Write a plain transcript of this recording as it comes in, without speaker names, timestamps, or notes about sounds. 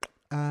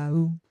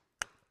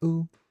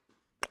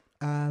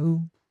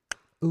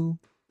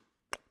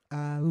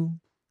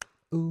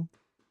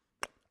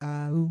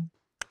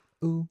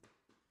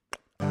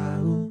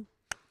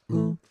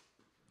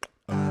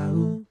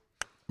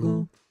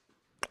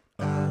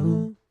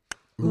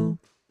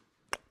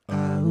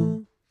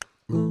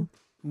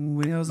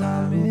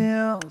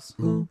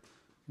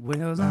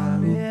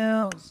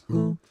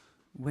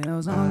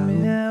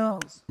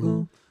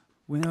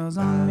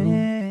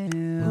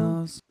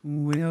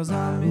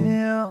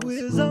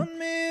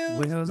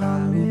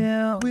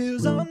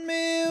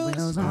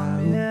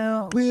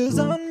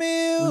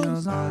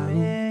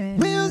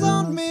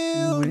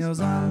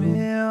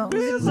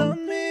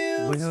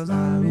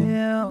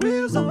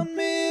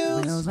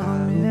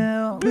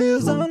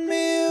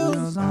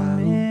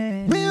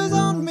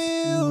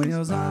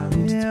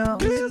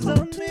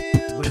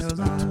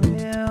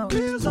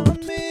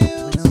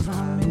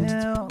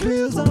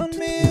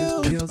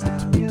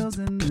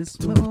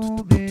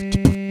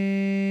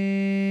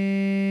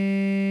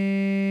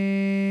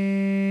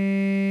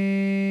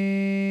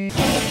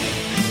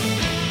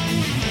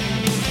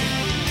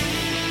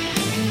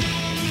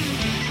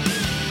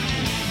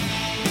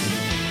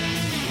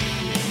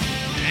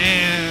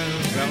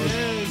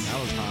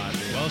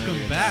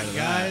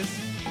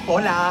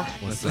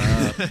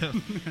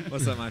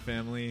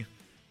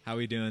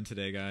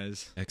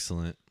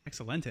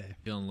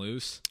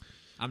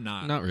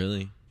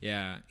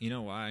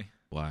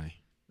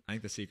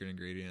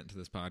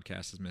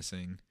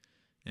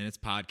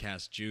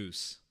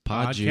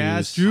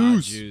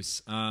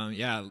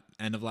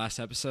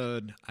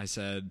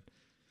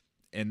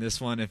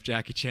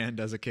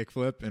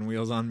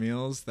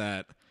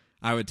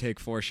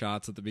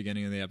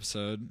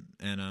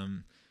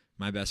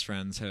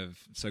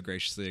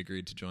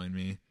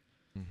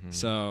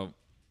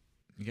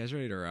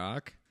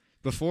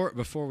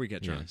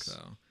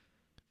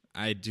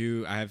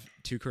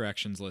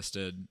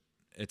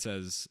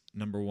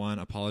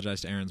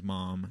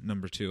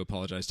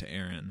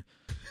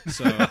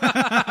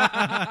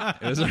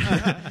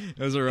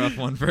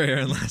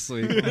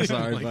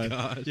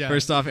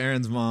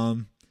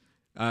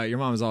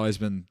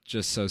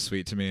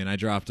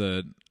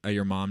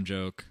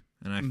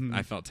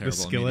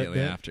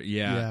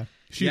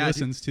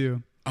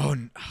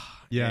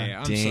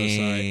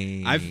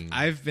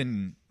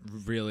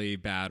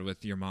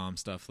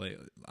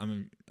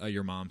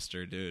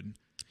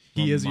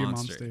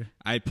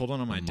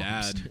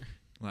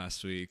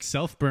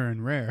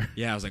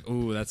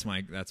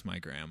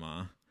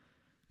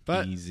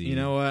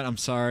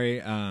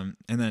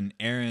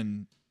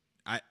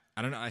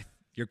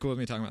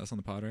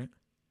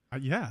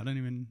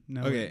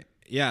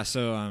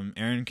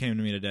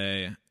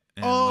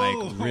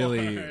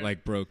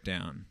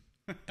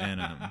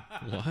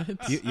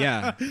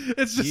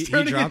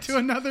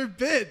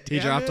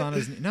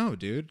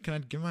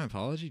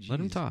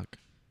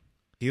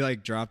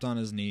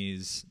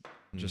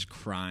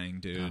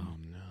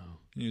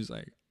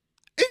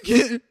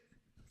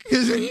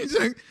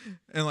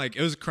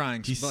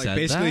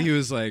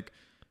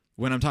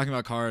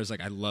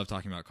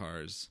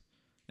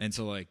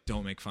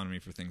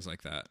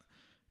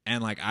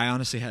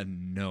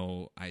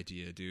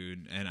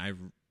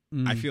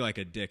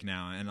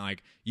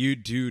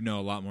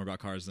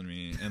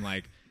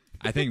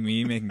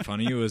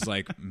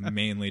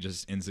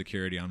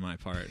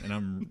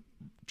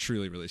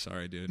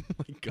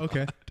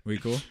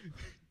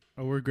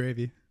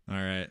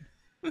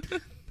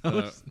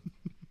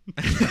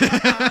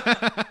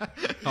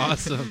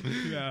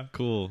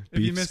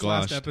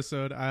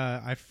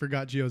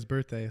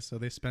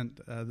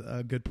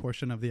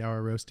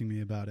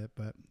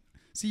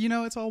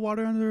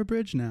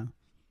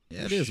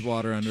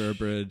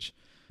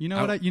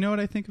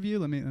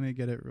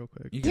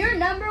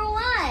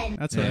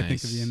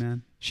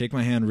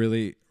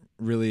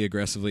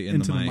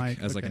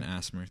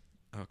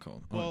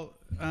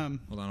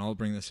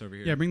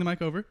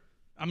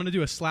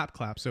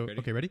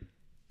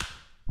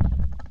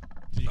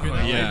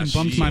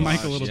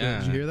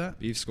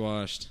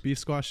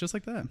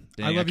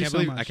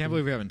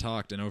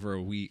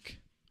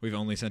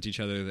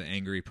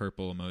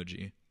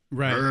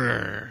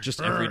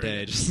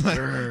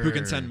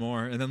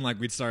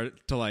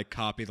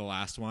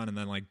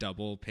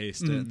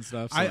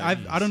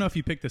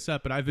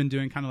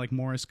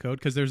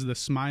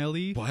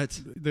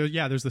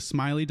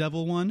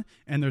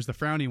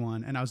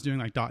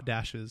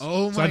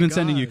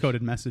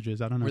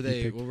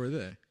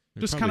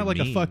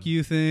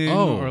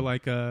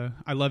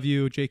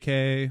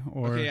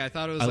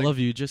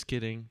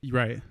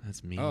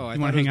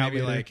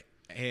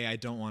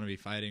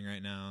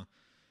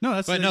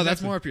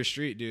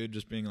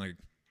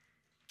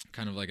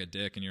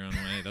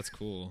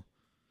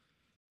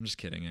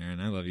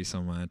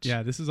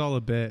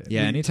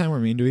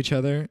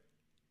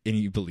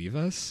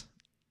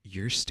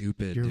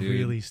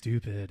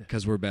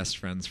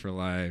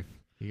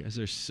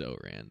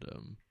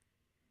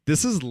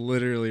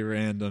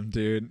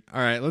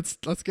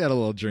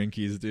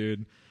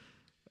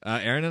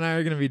Aaron and I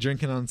are going to be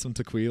drinking on some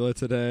tequila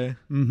today.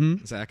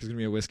 Mm-hmm. Zach is going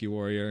to be a whiskey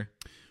warrior.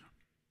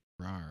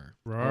 Rar.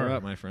 All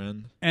up, my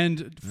friend.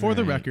 And for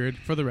the Alright.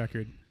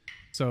 record,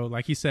 so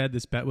like he said,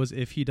 this bet was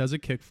if he does a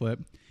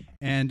kickflip.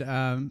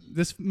 And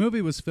this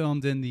movie was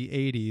filmed in the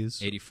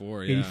 80s.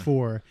 84, yeah.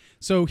 84.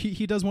 So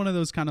he does one of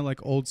those kind of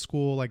like old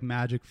school like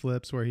magic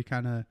flips where he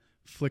kind of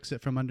flicks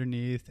it from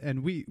underneath.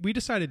 And we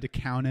decided to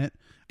count it.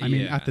 I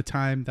mean, Yeah. at the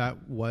time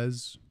that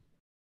was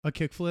a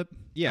kickflip.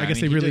 Yeah, I guess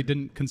mean, they he really did-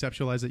 didn't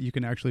conceptualize that you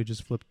can actually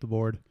just flip the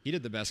board. He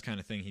did the best kind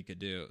of thing he could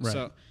do. Right.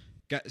 So,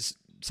 guys,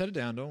 set it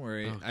down. Don't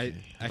worry. Okay.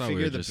 I thought we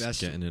figured were the just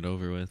best. getting it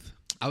over with.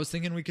 I was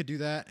thinking we could do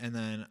that, and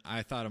then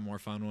I thought a more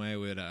fun way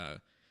would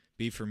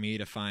be for me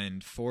to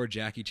find 4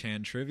 Jackie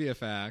Chan trivia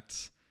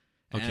facts.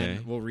 Okay.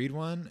 And we'll read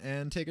one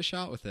and take a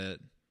shot with it.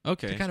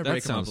 Okay, To kinda that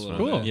break 'em up sounds a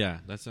little fun. bit. Yeah,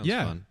 that sounds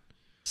Yeah. fun.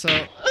 So,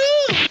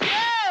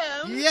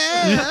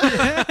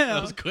 yeah,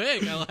 That was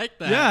quick. I like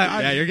that.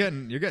 Yeah, you're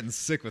getting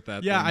sick with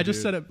that. Yeah, thing, I just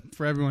dude. set up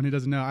for everyone who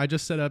doesn't know. I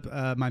just set up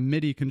my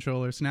MIDI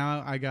controller. So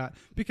now I got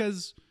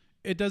because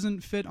it doesn't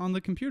fit on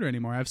the computer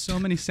anymore. I have so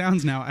many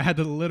sounds now. I had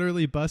to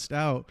literally bust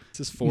out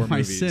This is 4 my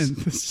movies.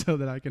 synth so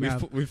that I can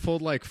have. We've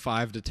pulled like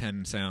 5 to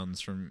 10 sounds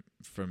from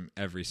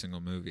every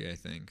single movie. I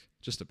think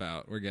just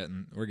about. We're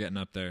getting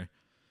up there.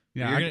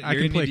 Yeah, you're I gonna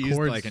can need play to use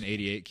chords. like an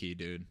 88 key,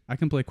 dude. I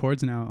can play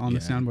chords now on the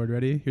Yeah. soundboard.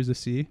 Ready? Here's a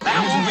C.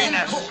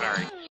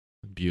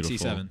 Beautiful.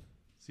 C7.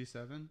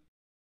 C7.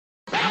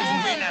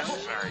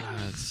 Ah,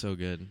 that's so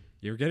good.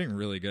 You're getting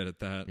really good at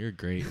that. You're a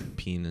great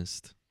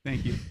pianist.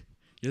 Thank you.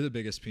 You're the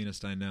biggest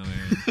pianist I know,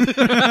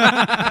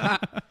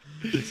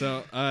 Aaron.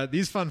 So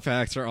these fun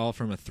facts are all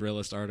from a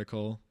Thrillist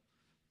article,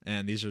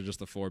 and these are just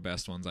the 4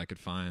 best ones I could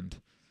find.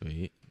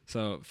 Sweet.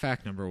 So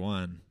fact number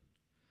 1,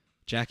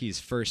 Jackie's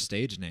first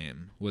stage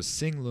name was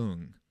Sing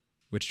Lung,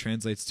 which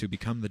translates to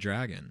become the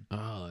dragon,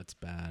 Oh, that's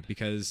bad.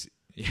 because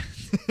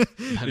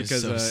That is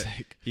because so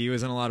sick. he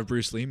was in a lot of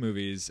Bruce Lee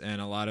movies,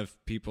 and a lot of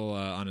people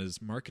on his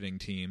marketing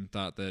team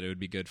thought that it would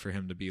be good for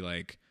him to be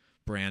like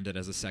branded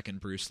as a second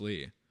Bruce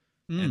Lee.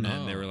 And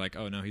then they Oh. were like,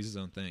 "Oh no, he's his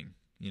own thing,"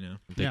 you know.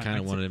 They Yeah, kind I'd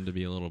of say- wanted him to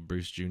be a little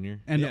Bruce Jr.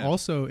 And Yeah.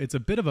 also, it's a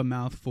bit of a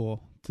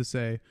mouthful to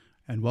say.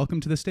 And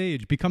welcome to the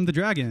stage. Become the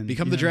dragon.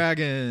 Become you the know?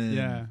 dragon.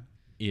 Yeah.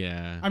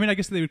 Yeah. I mean, I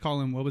guess they would call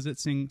him. What was it?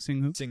 Sing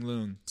who? Sing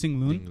Lung. Sing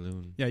Loon. Ding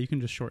Loon. Yeah, you can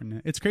just shorten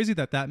it. It's crazy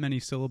that many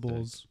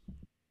syllables.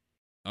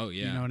 Oh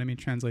yeah. You know what I mean?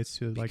 Translates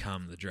to like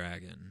Become the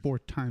dragon. 4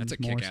 times That's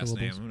a more kick-ass syllables.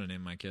 name. I'm gonna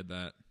name my kid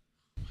that.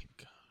 Oh my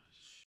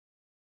gosh.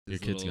 Your This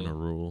kid's little- gonna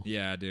rule.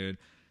 Yeah, dude.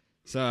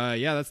 So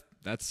yeah,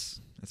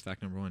 that's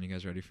fact number 1. You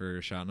guys ready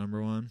for shot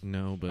number 1?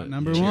 No, but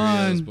Number Cheerios,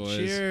 one. boys.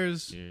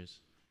 Cheers. Cheers.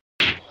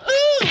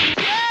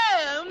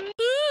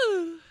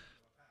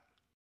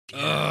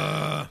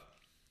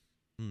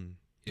 Mm,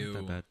 Ew.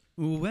 not that bad.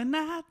 When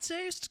I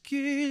taste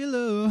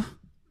tequila.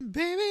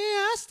 Baby,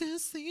 I still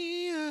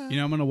see you. You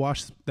know, I'm going to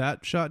wash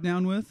that shot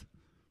down with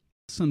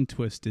some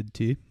Twisted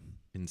Tea.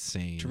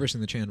 Insane.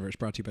 Traversing the Chanverse,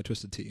 brought to you by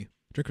Twisted Tea.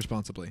 Drink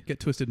responsibly. Get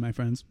twisted, my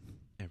friends.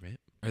 Yeah, right.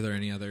 Are there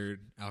any other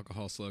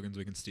alcohol slogans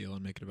we can steal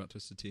and make it about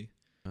Twisted Tea?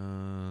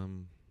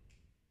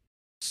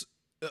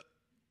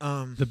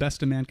 The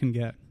best a man can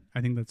get. I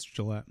think that's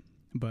Gillette.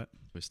 But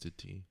Twisted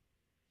Tea.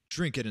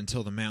 Drink it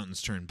until the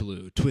mountains turn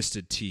blue.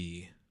 Twisted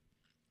Tea.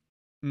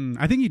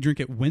 I think you drink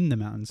it when the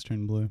mountains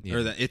turn blue. Yeah.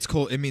 Or that it's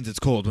cold. It means it's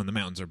cold when the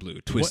mountains are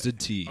blue. Twisted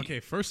Tea. Okay,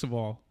 first of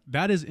all,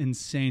 that is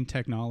insane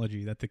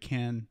technology that the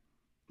can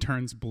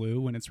turns blue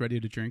when it's ready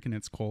to drink and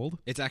it's cold.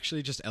 It's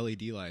actually just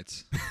LED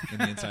lights in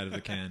the inside of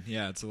the can.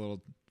 Yeah, it's a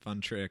little fun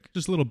trick.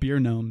 Just little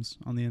beer gnomes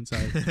on the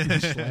inside.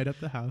 Just light up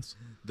the house.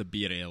 The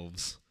beer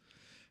elves.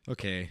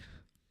 Okay.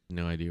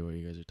 No idea what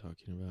you guys are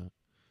talking about.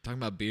 Talking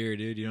about beer,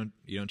 dude. You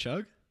don't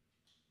chug?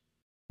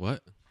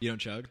 What? You don't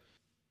chug?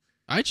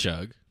 I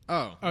chug.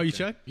 Oh. Oh, you okay.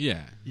 check?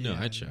 Yeah. No,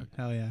 I chug.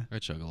 Hell yeah. I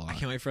chug a lot. I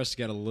can't wait for us to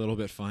get a little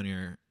bit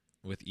funnier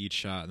with each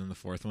shot, and then the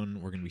 4th one,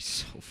 we're gonna be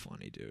so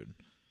funny, dude.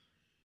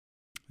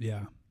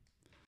 Yeah.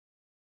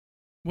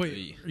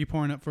 Wait, are you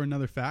pouring up for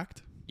another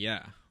fact?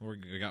 Yeah,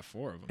 we got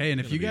 4 of them. Hey, and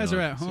if you guys are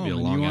at It's home gonna be a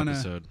and long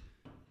episode.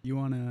 you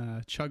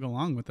wanna chug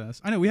along with us,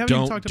 I know we haven't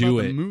even Don't talked do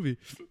about it. the movie.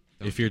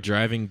 If you're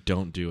driving,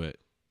 don't do it.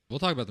 We'll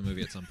talk about the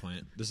movie at some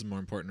point. This is more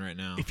important right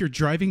now. If you're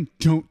driving,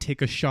 don't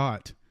take a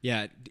shot.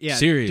 Yeah,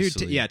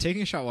 Seriously. dude.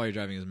 Taking a shot while you're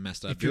driving is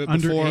messed up. If Do you're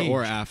it before underage,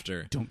 or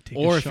after. Don't take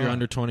Or a if shot. you're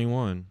under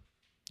 21.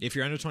 If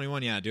you're under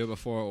 21, yeah, do it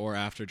before or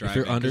after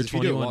driving. you're under 'Cause if you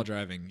do it 21 while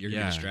driving, you're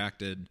gonna Yeah. be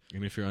distracted.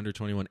 And if you're under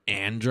 21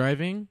 and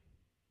driving,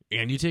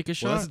 and you take a Well,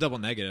 shot, that's a double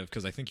negative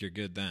because I think you're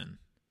good then.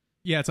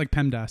 Yeah, it's like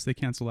PEMDAS. They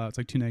cancel out. It's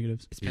like 2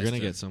 negatives. you're going to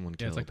Pester. get someone Yeah,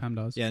 killed. it's like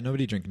PEMDAS. Yeah,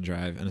 nobody drink and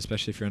drive, and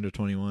especially if you're under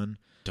 21.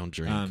 Don't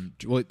drink.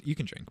 Well, you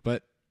can drink,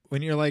 but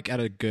when you're like at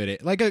a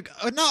good, like a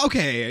no,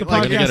 okay, The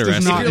like podcast if does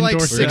you're not like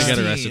endorse We're gonna get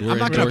 16, arrested. I'm We're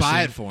not gonna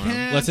buy it endorsing- for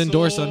him. Let's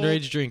endorse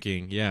underage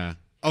drinking. Yeah.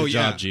 Oh Good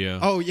yeah, job, Gio.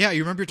 Oh yeah,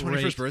 you remember your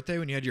 21st Great. birthday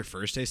when you had your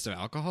first taste of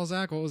alcohol,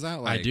 Zach? What was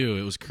that like? I do.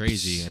 It was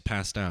crazy. I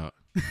passed out.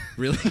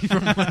 Really?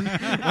 From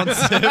one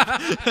sip?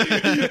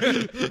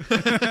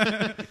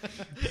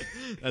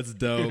 That's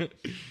dope.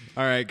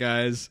 All right,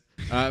 guys.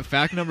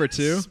 Fact number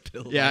 2.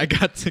 Yeah, I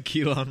got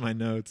tequila on my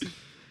notes.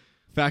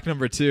 Fact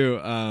number 2.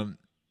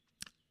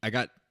 I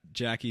got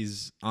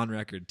Jackie's on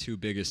record 2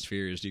 biggest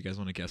fears. Do you guys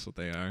want to guess what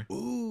they are?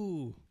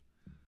 Ooh.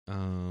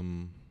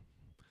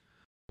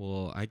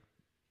 Well, I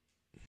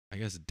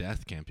guess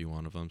death can't be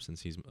one of them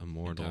since he's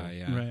immortal.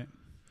 Yeah. Right.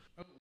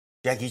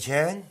 Jackie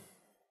Chan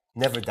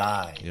never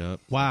die. Yep.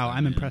 Wow,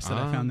 I'm impressed that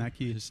I found that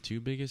key. His 2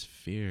 biggest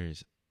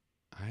fears.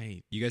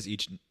 You guys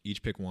each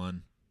pick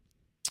one.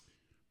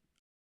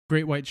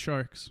 Great white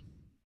sharks.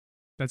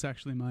 That's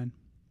actually mine.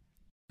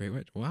 Great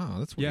white. Wow,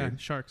 that's Yeah, weird.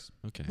 sharks.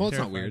 Okay. Well, it's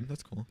not Terrified. weird.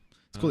 That's cool.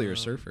 It's cool that you're a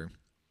surfer.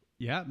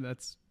 Yeah,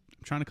 that's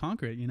I'm trying to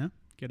conquer it,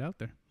 Get out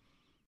there.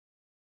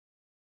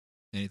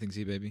 Anything,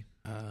 Z baby?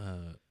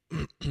 I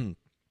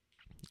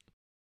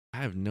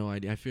have no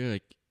idea. I feel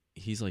like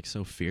he's like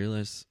so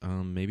fearless.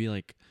 Maybe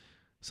like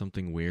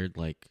something weird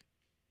like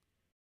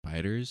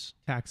spiders.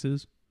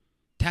 Taxes.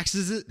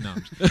 Taxes? No.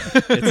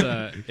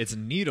 It's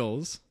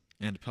needles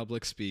and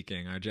public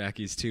speaking are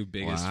Jackie's 2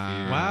 biggest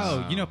fears.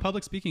 Wow.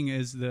 Public speaking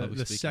is the Public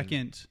speaking.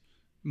 second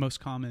most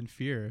common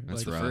fear.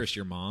 That's the rough. first.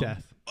 Your mom.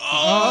 Death.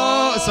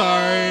 Oh,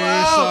 sorry.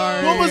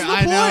 Sorry. What was the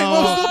point? Know.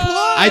 What was the point?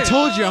 I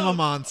told you I'm a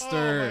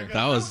monster.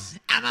 That was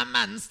I'm a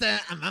monster.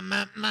 I'm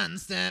a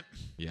monster.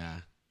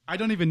 yeah. I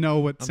don't even know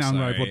what I'm sound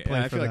sorry. I would play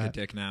I for feel that. like a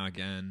dick now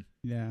again.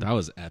 Yeah. That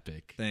was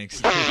epic. Thanks.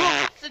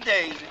 I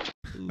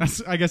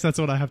guess that's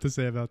what I have to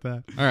say about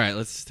that. All right,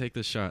 let's take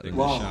this shot. Take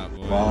the shot,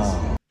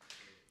 boys.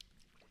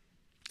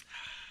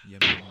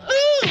 Yum.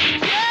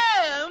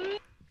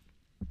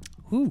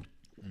 Ooh.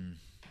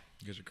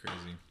 You guys are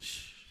crazy.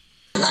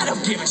 I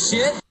don't give a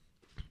shit.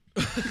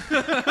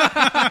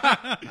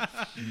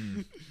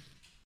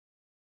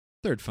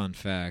 Third fun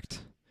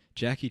fact.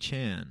 Jackie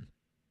Chan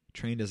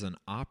trained as an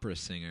opera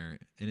singer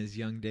in his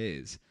young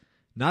days.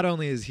 Not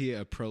only is he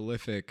a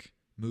prolific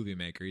movie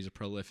maker, he's a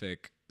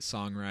prolific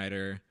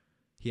songwriter.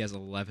 He has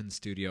 11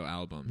 studio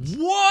albums.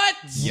 What?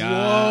 Yeah.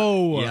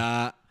 Whoa.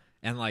 Yeah.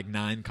 And like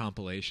 9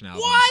 compilation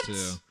albums What?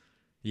 too.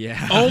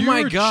 Yeah. Oh You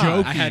my were god.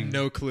 joking. I had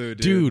no clue,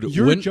 dude. Dude,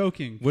 You're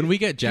joking. When we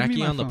get Give me Jackie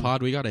my on the phone.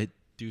 pod, we got to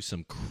do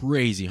some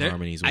crazy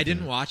harmonies with I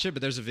didn't him. watch it,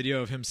 but there's a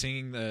video of him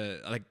singing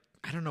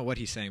I don't know what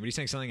he sang, but he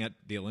sang something at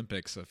the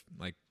Olympics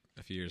like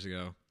a few years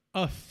ago.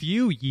 A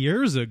few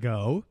years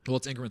ago. Well,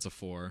 it's increments of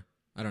 4.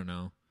 I don't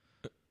know.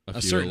 a a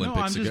few certain-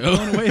 Olympics I'm just ago.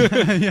 blown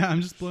away. Yeah,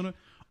 I'm just blown away.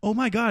 Oh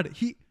my god,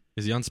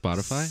 Is he on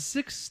Spotify?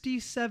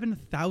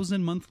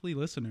 67,000 monthly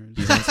listeners.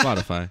 He's on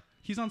Spotify.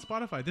 He's on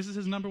Spotify. This is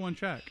his number 1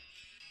 track.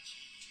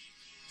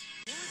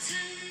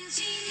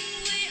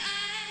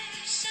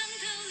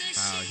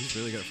 Wow, he's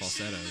really good at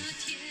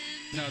falsettos.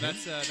 No,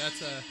 that's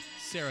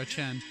Sarah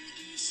Chen.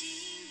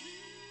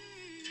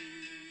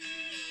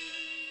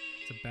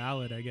 It's a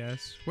ballad, I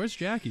guess. Where's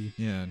Jackie?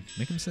 Yeah,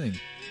 make him sing.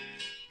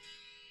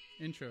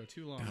 Intro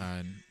too long.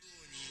 God.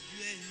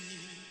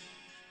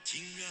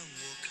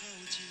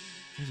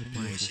 Oh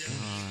my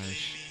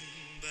gosh.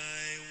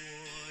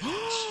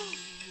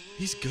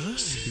 He's good.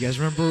 You guys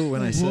remember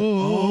when I said?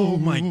 Oh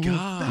my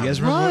god. You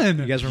guys remember? Run.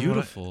 You guys remember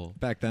Beautiful.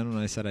 back then when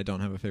I said I don't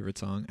have a favorite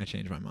song? I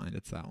changed my mind.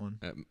 It's that one.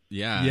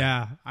 Yeah.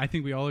 Yeah, I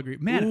think we all agree.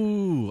 Man,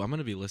 Ooh, I'm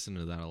gonna be listening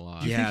to that a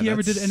lot. do you Yeah, think he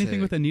ever did that's anything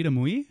sick. with Anita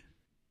Mui?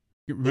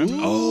 You remember?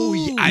 Oh,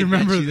 yeah, I you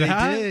remember bet you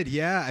that? They did.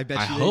 Yeah, I bet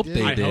I you hope they they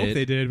did. I hope did.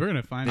 they did. We're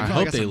gonna find I out.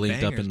 probably hope got they some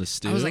linked up bangers. in the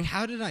studio. I was like,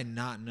 how did I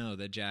not know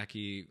that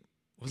Jackie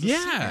was a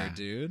Yeah. singer,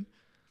 dude?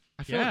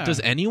 I feel Yeah. like,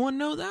 does anyone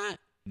know that?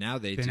 Now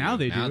they Then do. now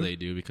they Now do. they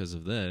do because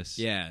of this.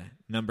 Yeah,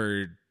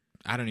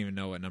 I don't even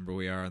know what number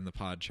we are on the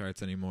pod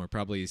charts anymore.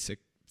 Probably if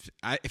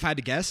I had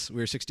to guess, we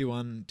were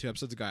 61 2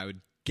 episodes ago. I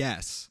would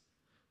guess,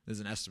 there's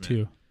an estimate,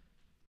 2.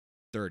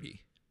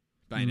 30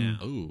 by now.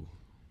 Ooh.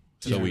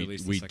 Since So we we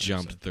released the we second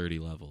jumped episode. 30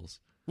 levels.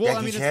 Well, I Jackie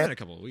mean, it's Chan? been a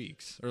couple of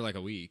weeks, or like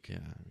a week. Yeah,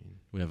 I mean,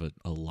 we have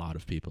a lot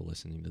of people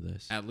listening to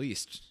this. At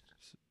least.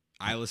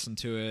 I listen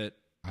to it.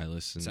 I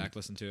listen. Zach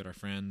listened to it. Our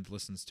friend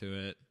listens to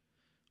it.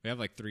 We have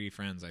like 3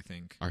 friends, I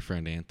think. Our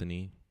friend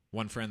Anthony.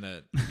 One friend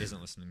that isn't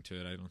listening to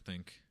it, I don't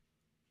think.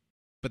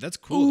 But that's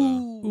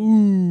cool, though.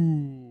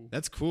 Ooh.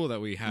 That's cool that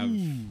we have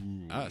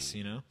us,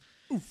 you know?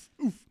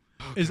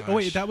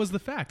 Wait, that was the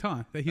fact,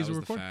 huh? That he's That was a the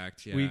reporter.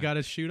 fact, yeah. We got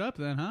to shoot up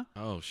then, huh?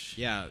 Oh shit.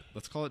 Yeah,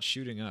 let's call it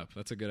shooting up.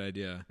 That's a good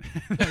idea.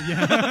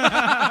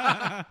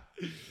 Yeah.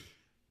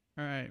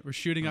 All right, we're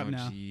shooting up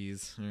now.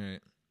 Jeez. All right.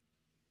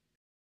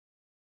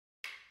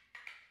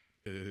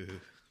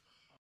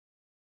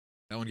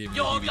 That one gave me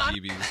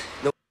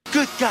heebie-jeebies.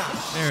 Good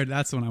God. There,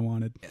 that's the one I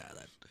wanted.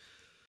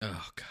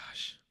 Oh,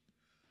 gosh.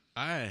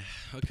 Okay.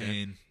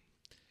 Pain.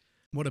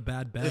 What a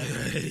bad bet.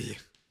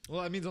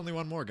 Well, that means only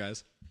one more,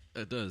 guys.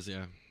 It does.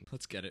 Yeah.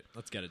 Let's get it.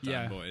 Let's get it done,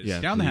 Yeah. boys. Yeah.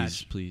 Down the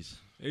please, hatch.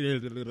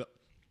 please.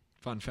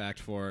 Fun fact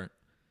for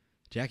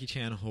Jackie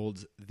Chan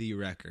holds the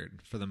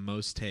record for the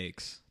most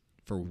takes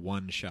for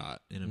one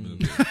shot in a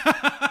movie.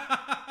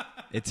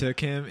 It took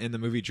him in the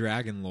movie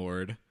Dragon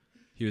Lord.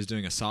 He was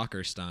doing a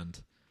soccer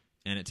stunt,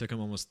 and it took him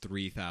almost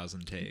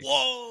 3,000 takes.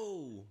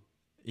 Whoa.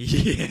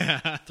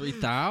 Yeah.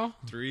 3,000?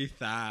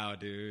 3,000,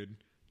 dude.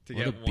 To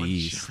What get a one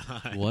beast.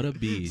 shot. What a It's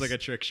beast. like a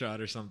trick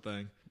shot or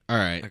something. All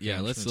right, Okay, yeah,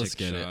 I'm let's just gonna let's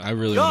take a get it. shot. I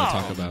really want to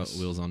talk Gosh. about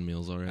Wheels on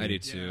Meals already. I do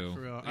too. For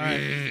real. All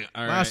right.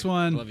 All Last right.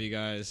 one. Love you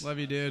guys. Love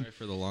you, dude. Sorry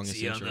for the longest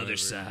See you on intro the other ever.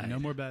 side. No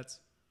more bets.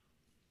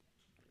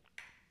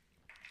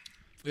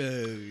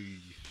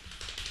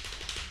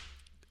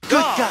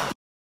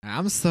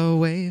 I'm so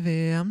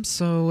wavy. I'm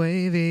so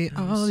wavy.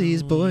 All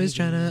these boys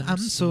tryna. I'm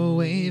so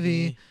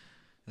wavy.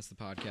 That's the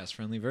podcast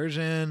friendly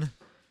version.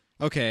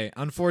 Okay,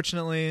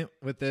 unfortunately,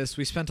 with this,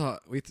 we spent a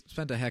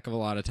heck of a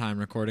lot of time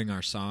recording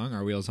our song,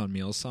 our Wheels on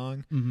Meals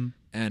song,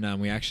 and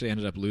we actually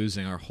ended up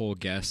losing our whole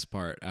guess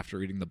part after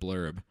reading the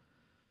blurb.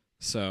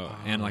 So,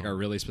 and like our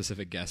really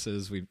specific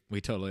guesses,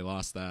 we totally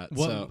lost that.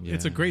 Well, So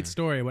it's a great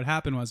story. What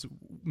happened was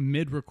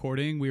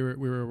mid-recording, we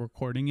were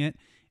recording it,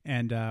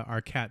 and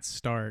our cat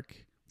Stark,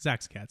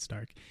 Zach's cat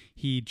Stark,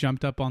 he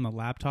jumped up on the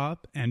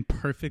laptop and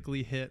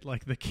perfectly hit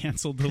like the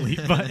cancel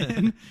delete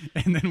button,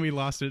 and then we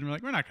lost it. And we're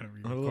like, we're not going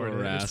to little re-record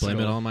it. rascal. Just blame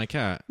it on my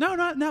cat. No,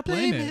 not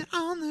blame it.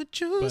 on the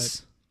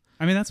juice.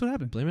 I mean, that's what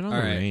happened. Blame it on All the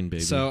right, rain,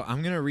 baby. so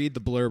I'm gonna read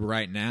the blurb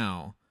right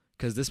now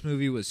because this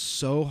movie was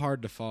so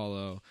hard to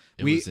follow.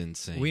 It was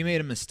insane. We made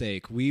a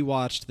mistake. We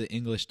watched the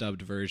English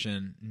dubbed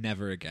version.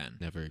 Never again.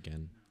 Never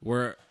again.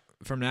 We're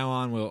from now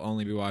on. We'll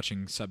only be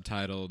watching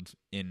subtitled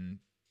in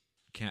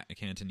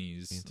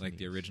Cantonese, like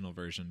the original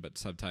version, but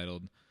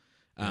subtitled.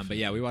 But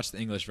yeah, we watched the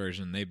English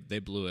version. They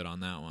blew it on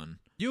that one.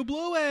 You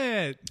blew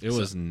it. It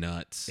was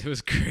nuts. It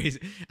was crazy.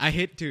 I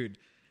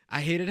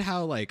hated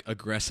how like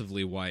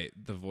aggressively white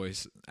the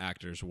voice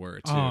actors were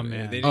too. Oh,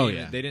 man. They Oh, didn't,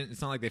 yeah. They didn't.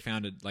 It's not like they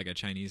found like a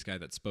Chinese guy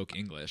that spoke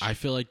English. I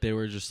feel like they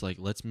were just like,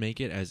 let's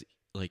make it as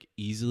like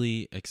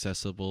easily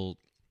accessible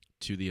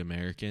to the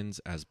Americans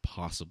as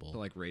possible. to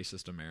like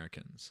racist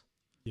Americans.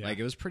 Yeah. Like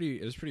it was pretty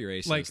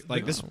racist.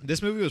 Like,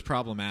 this movie was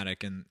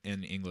problematic in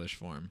English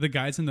form. The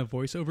guys in the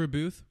voiceover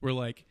booth were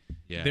like,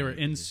 Yeah, they were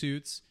in yeah.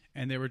 suits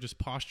and they were just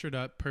postured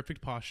up,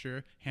 perfect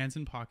posture, hands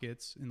in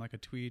pockets, in like a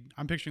tweed.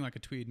 I'm picturing like a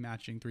tweed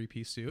matching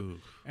 3-piece suit,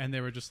 and they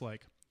were just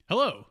like,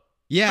 "Hello,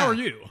 Yeah. how are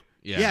you?"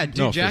 Yeah, dude,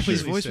 No, for Jackie's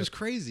sure. voice was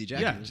crazy.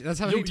 Jackie, Yeah, that's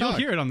how you'll, he talked.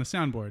 You'll hear it on the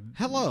soundboard.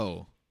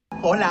 Hello.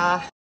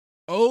 Hola.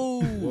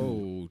 Oh.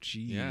 Whoa.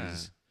 Jeez. Yeah.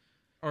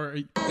 Or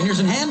Fingers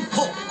in hand.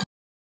 Pull.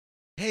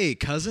 Hey,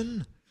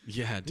 cousin.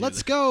 Yeah, dude.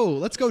 Let's go.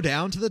 Let's go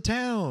down to the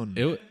town.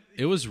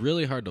 It was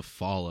really hard to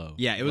follow.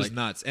 Yeah, it was Like,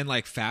 nuts. And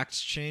like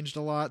facts changed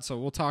a lot, so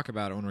we'll talk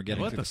about it when we're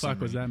getting what through the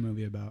fuck was summary. that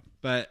movie about?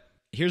 But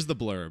here's the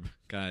blurb,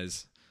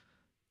 guys.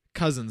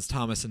 Cousins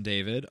Thomas and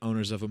David,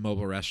 owners of a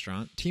mobile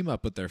restaurant, team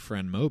up with their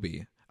friend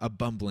Moby, a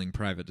bumbling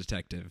private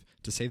detective,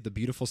 to save the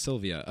beautiful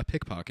Sylvia, a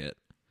pickpocket.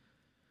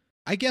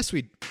 I guess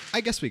we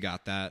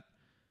got that.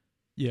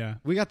 Yeah,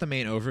 We got the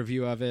main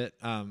overview of it.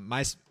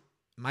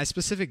 My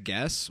specific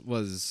guess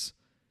was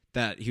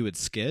that he would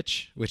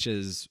skitch, which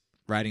is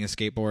riding a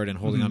skateboard and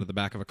holding onto the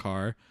back of a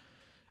car.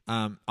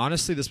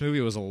 Honestly, this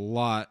movie was a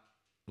lot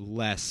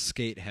less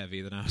skate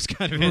heavy than I was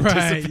kind of right.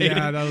 anticipating.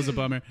 Yeah, that was a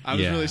bummer. I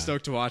was Yeah. really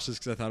stoked to watch this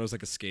because I thought it was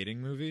like a skating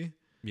movie.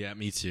 Yeah,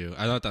 me too.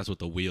 I thought that's what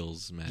the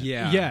wheels meant.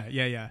 Yeah.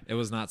 It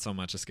was not so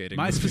much a skating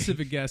My movie.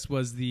 specific guess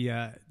was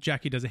the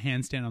Jackie does a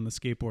handstand on the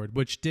skateboard,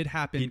 which did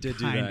happen. He did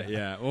do kinda. that,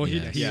 yeah. Well,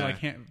 Yes. He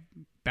like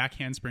back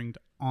handspringed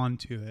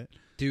onto it.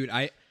 Dude,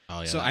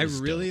 Oh, yeah, so that I was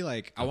really dope.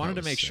 like. I thought wanted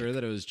that to was make sure sick.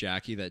 that it was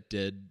Jackie that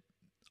did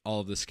all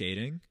of the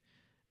skating,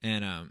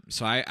 and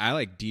so I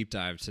like deep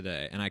dived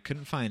today, and I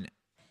couldn't find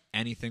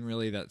anything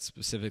really that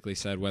specifically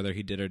said whether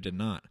he did or did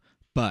not.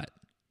 But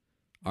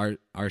our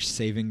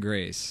saving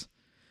grace.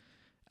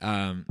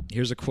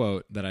 Here's a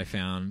quote that I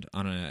found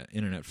on an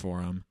internet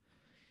forum.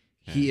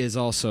 He is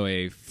also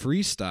a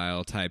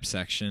freestyle type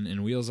section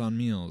in Wheels on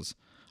Meals.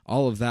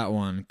 All of that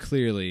one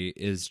clearly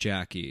is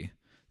Jackie.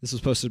 This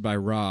was posted by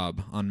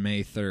Rob on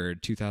May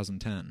 3rd,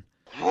 2010.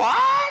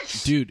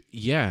 Dude,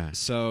 yeah.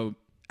 So,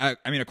 I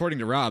mean, according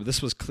to Rob,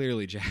 this was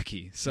clearly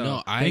Jackie. So,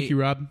 No, Thank you,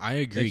 Rob. I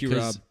agree. Thank you,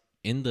 'cause Rob.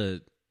 In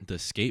the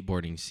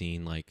skateboarding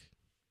scene, like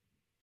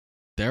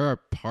there are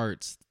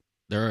parts,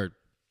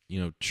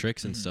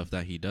 tricks and stuff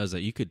that he does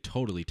that you could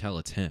totally tell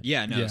it's him.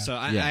 yeah, no. Yeah. So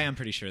I Yeah. am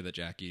pretty sure that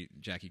Jackie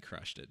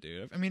crushed it,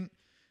 dude. I mean,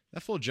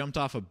 that fool jumped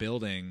off a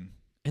building,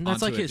 And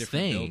that's onto like a his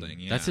different thing. building,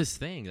 yeah. That's his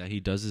thing, that he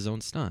does his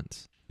own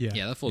stunts. Yeah.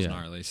 Yeah, that fool's Yeah.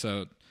 gnarly.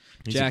 So,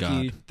 He's a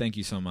Jackie, god. thank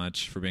you so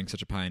much for being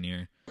such a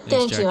pioneer.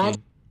 Thanks,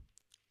 Jackie.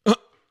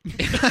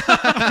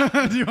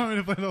 Do you want me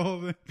to play the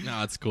whole thing?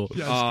 No, it's cool.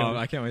 Yeah. Oh,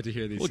 I can't wait to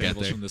hear these We'll get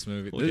samples there. from this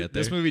movie. We'll get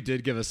This there. movie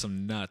did give us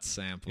some nuts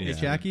samples. Hey, Yeah.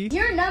 Jackie.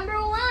 You're number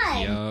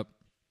one. Yup.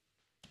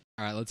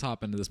 All right, let's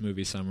hop into this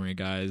movie summary,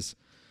 guys.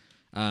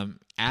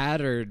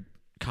 Add or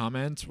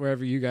comment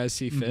wherever you guys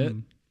see fit,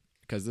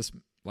 because this,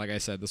 like I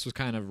said, this was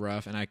kind of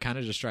rough, and I kind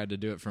of just tried to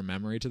do it from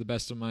memory to the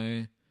best of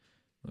my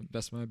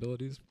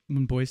abilities.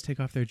 When boys take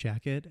off their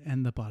jacket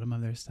and the bottom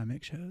of their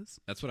stomach shows.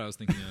 That's what I was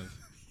thinking of.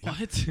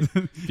 What?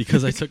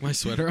 Because I took my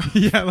sweater off?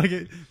 Yeah, like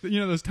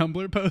those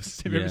Tumblr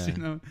posts. Have you ever Yeah.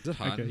 seen them? Is it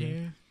hot Okay, in yeah.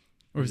 here?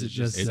 Or is it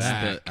just It's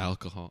Zach? the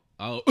alcohol.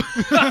 Oh.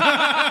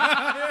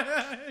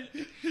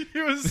 He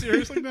was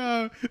seriously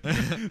no.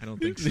 I don't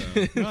think so.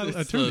 No,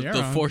 turn the air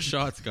the on. 4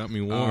 shots got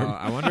me warm.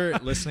 I wonder,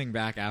 listening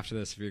back after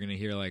this, if you're going to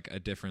hear like a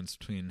difference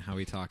between how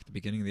we talked at the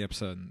beginning of the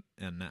episode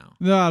and now.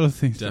 No, I don't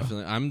think so.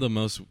 Definitely. I'm the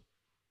most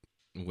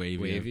wavy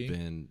Wavy? I've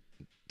been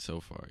so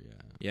far, yeah.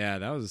 Yeah,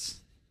 that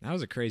was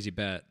a crazy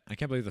bet. I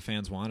can't believe the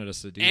fans wanted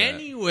us to do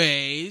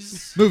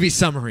Anyways. that. Movie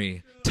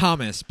summary.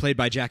 Thomas, played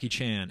by Jackie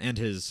Chan, and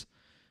his...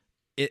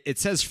 It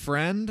says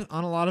friend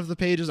on a lot of the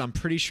pages. I'm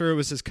pretty sure it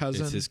was his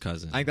cousin. It's his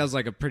cousin. I think that was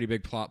like a pretty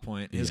big plot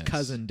point. His Yes.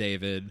 cousin,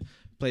 David,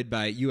 played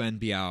by Yuen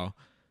Biao.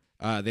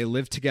 They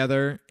live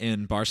together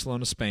in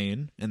Barcelona,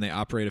 Spain, and they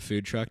operate a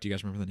food truck. Do you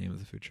guys remember the name of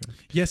the food truck?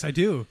 Yes, I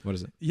do. What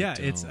is it? Yeah,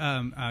 don't.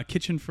 it's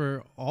Kitchen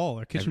for All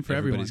or Kitchen for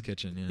Everyone. Everybody's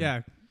Kitchen, yeah.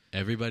 Yeah,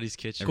 Everybody's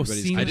Kitchen.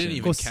 Everybody's Cocina, I didn't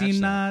even catch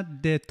Cocina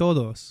de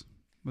Todos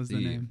was the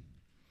The- name.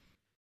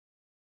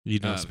 You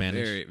know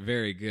Spanish? Very,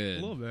 very A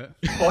good. little bit.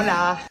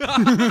 Hola.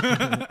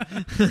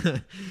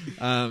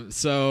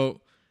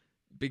 So,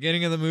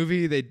 beginning of the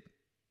movie,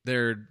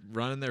 they're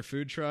running their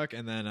food truck,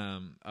 and then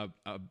a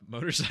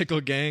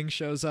motorcycle gang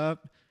shows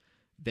up.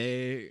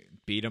 They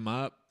beat them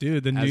up,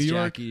 Dude, the New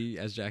York,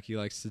 as Jackie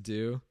likes to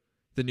do.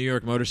 The New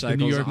York motorcycles.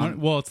 the New York.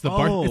 Well, it's the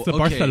Oh, it's the okay.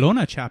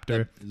 Barcelona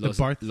chapter. Los,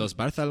 the Los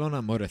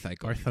Barcelona motorcycles.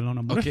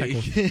 Barcelona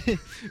motorcycles. Okay.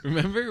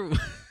 Remember?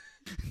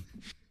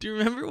 Do you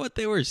remember what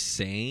they were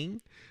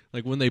saying?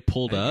 Like when they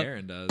pulled up?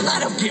 Aaron does. I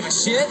don't give a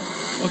shit.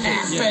 Okay,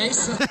 Ass yeah.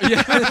 face.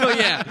 Yeah, oh,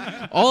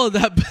 yeah. All of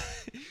that.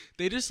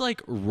 They just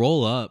like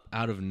roll up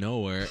out of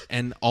nowhere,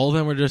 and all of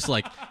them were just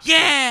like,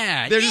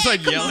 "Yeah!" They're just, yeah,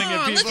 like, come yelling at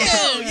on, people.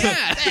 let's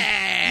go,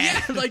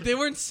 yeah, yeah. Like they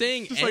weren't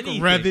saying Just like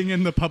anything. revving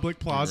in the public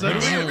plaza. When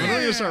are we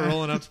gonna start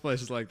rolling up to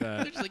places like that?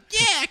 They're just like,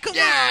 "Yeah, come on,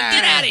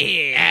 get out of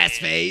here, ass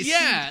face."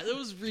 Yeah, it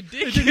was They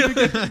ridiculous.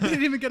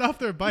 didn't even get off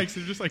their bikes.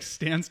 They're just like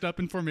stanced up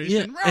in Yeah,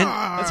 formation. and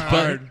Rawr! that's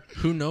hard. But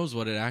who knows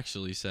what it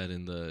actually said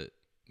in the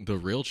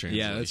real translation?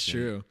 Yeah, that's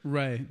true.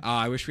 Right. Oh,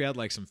 I wish we had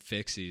like some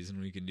fixies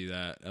and we can do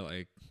that at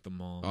like the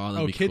mall. Oh,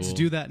 that'd Oh, be kids cool.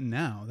 do that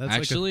now. That's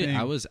Actually, like a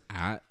thing. I was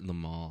at the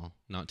mall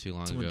not too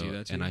long Someone ago, do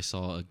that to and you? I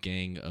saw a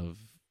gang of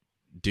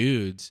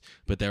dudes,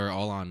 but they were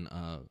all on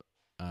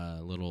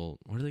little,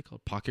 what are they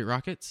called? Pocket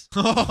rockets?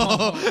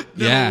 Oh,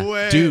 no yeah,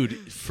 way.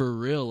 dude, for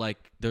real. Like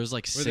there was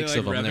like Were they, 6 like,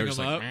 of them. And they were revving just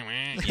them like, up?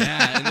 "Meh, meh."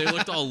 Yeah, and they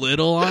looked all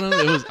little on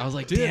them. I was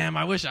like, damn,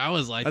 I wish I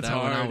was like That's that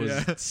when I hard, was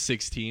yeah.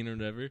 16 or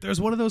whatever.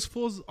 There's one of those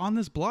fools on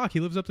this block.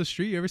 He lives up the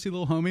street. You ever see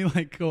little homie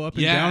like go up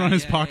and Yeah, down on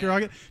his yeah, pocket yeah.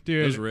 rocket?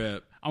 Dude, Those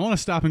rip. I want to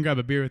stop and grab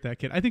a beer with that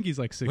kid. I think he's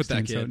like 16. With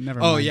that So kid. never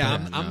Oh mind. yeah,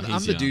 that. I'm No, I'm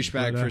he's the young.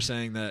 douchebag But, for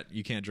saying that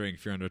you can't drink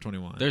if you're under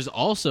 21. There's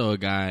also a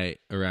guy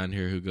around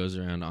here who goes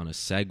around on a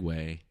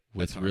Segway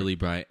with That's hard. really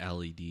bright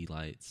LED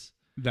lights.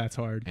 That's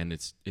hard. And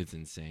it's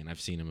insane.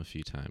 I've seen him a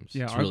few times.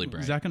 Yeah, it's really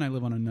bright. Zach and I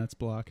live on a nuts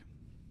block.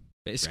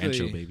 Basically,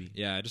 Rancho, baby.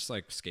 Yeah, I just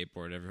like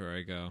skateboard everywhere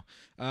I go.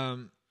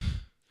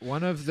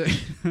 One of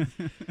the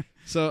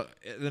so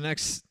the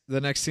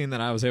next scene that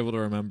I was able to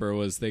remember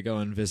was they go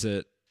and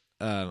visit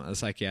a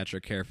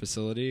psychiatric care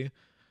facility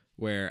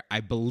where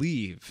I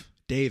believe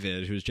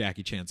David, who's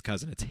Jackie Chan's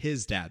cousin, it's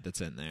his dad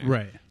that's in there.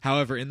 Right.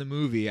 However, in the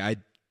movie, I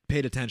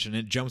paid attention.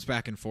 It jumps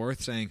back and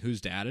forth saying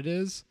whose dad it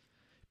is,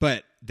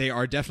 but they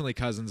are definitely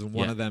cousins, and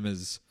one Yeah. of them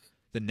is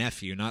the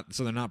nephew.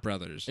 So they're not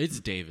brothers. It's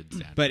David's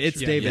dad. But for it's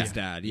sure. David's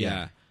Yeah. dad,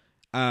 yeah.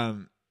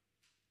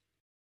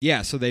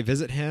 Yeah, so they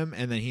visit him,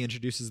 and then he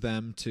introduces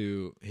them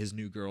to his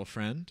new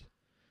girlfriend.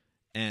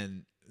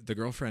 And the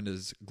girlfriend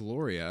is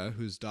Gloria,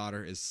 whose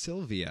daughter is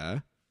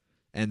Sylvia.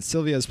 And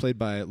Sylvia is played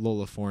by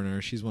Lola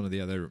Forner. She's one of the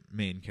other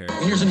main characters.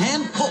 Fingers in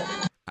hand. Pull.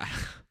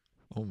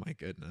 Oh, my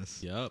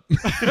goodness. Yep.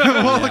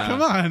 Well, Yeah.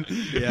 come on.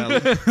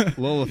 Yeah,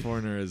 Lola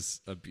Forner is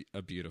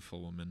a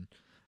beautiful woman.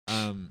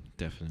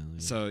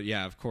 Definitely. So,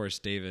 yeah, of course,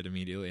 David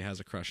immediately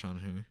has a crush on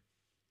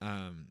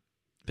her.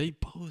 they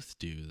both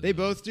do. They though.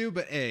 both do,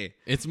 but hey,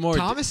 It's more.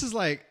 Thomas is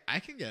like, I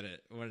can get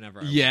it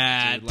whenever I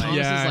Yeah. want. Dude. Like, Thomas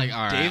Yeah. is like,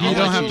 all right. David You I'll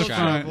don't let have you to try.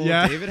 front.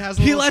 Yeah. David has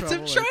a He little lets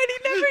trouble, him try, like- and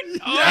he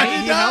never.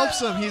 Yeah, he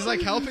helps him. He's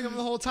like helping him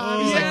the whole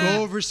time. He's Yeah. like,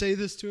 go over, say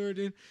this to her,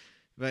 dude.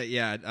 But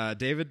yeah,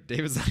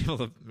 David's not able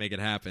to make it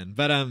happen.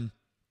 But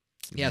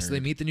yeah, so they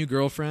meet the new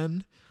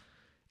girlfriend,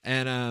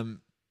 and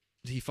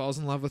he falls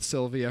in love with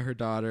Sylvia, her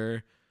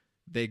daughter.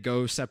 They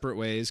go separate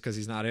ways because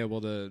he's not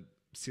able to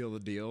seal the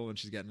deal when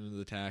she's getting into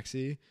the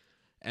taxi,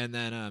 and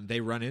then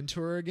they run into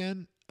her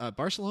again.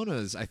 Barcelona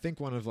is, I think,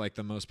 one of like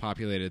the most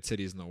populated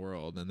cities in the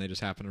world, and they just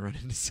happen to run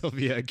into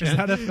Sylvia again. Is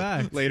that a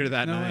fact? later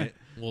that No way. night?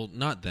 Well,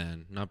 not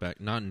then. Not back.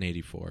 Not in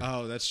 '84.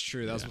 Oh, that's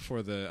true. That was Yeah.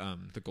 before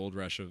the gold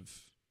rush of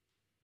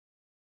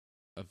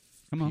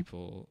Come on.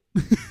 people.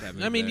 That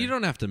moved I mean, there. you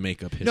don't have to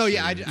make up history. No,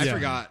 yeah, I Yeah.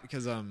 forgot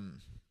because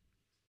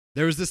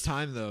there was this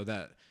time though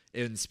that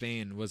in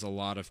Spain was a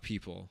lot of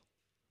people.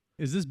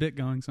 Is this bit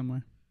going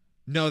somewhere?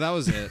 No, that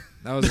was it.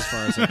 That was as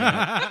far as I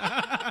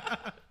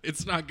got.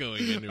 It's not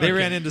going anywhere. They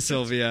ran into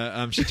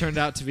Sylvia. She turned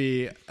out to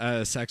be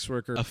a sex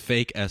worker. a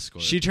fake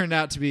escort. She turned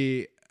out to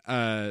be.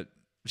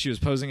 She was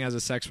posing as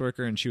a sex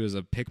worker, and she was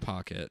a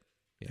pickpocket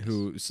Yes.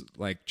 who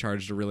like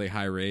charged a really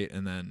high rate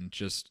and then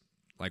just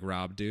like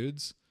robbed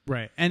dudes.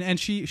 Right. And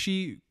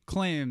she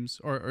claims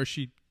or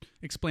she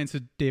explains to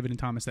David and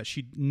Thomas that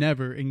she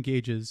never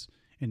engages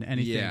in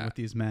anything Yeah. with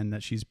these men,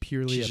 that she's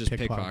purely She's a just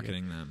pickpocket.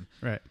 pickpocketing them.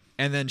 Right.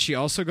 And then she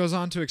also goes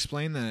on to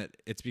explain that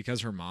it's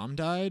because her mom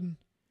died,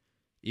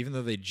 even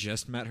though they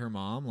just met her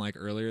mom like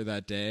earlier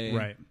that day.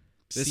 Right.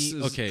 This See,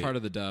 is okay. part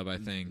of the dub, I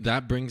think.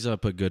 That brings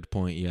up a good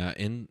point, yeah.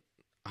 And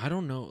I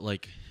don't know,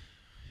 like,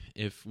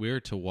 if we were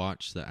to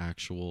watch the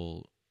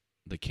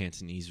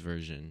Cantonese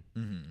version,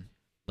 Mm-hmm.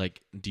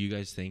 like, do you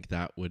guys think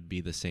that would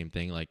be the same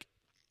thing? Like,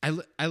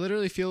 I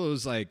literally feel it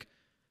was like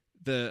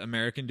the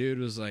American dude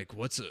was like,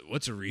 what's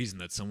a reason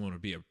that someone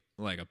would be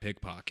a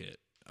pickpocket?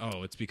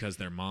 Oh, it's because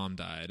their mom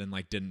died, and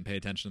like didn't pay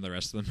attention to the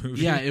rest of the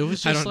movie. yeah, it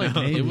was I just don't like,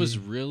 know. it was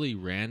really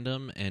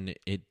random, and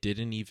it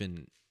didn't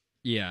even,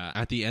 Yeah,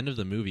 at the end of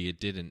the movie, it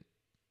didn't.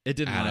 it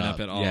didn't add line up. up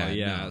at all. Yeah,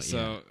 Yeah, no,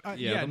 so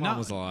the mom not,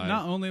 was alive.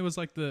 Not only was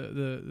like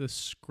the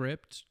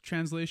script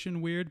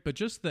translation weird, but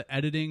just the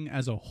editing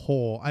as a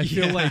whole. I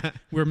feel Yeah. like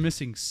we're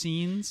missing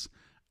scenes.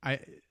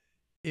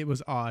 It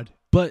was odd.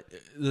 But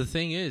the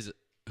thing is,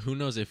 who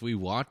knows, if we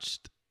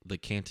watched the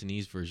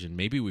Cantonese version,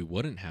 maybe we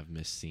wouldn't have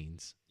missed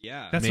scenes.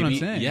 Yeah, That's maybe, what I'm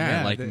saying.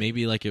 Yeah, like they-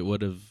 maybe like it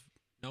would have.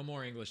 no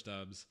more English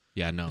dubs.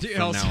 Yeah, no. Dude,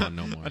 From also, now on,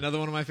 no more. Another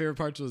one of my favorite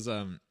parts was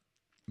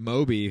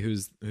Moby,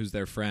 who's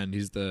their friend.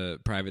 He's the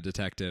private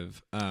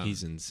detective.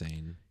 He's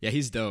insane. Yeah,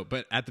 he's dope.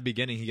 But at the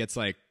beginning, he gets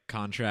like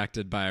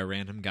contracted by a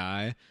random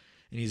guy,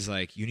 and he's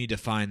like, "You need to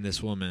find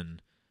this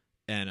woman,"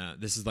 and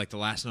this is like the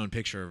last known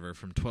picture of her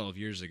from 12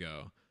 years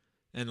ago.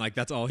 And like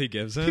that's all he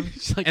gives him.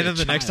 He's like and a then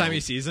the next time he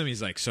child. sees him,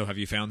 he's like, "So have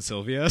you found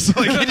Sylvia?" So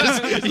like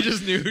he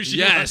just knew who she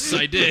Yes,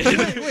 was. I did.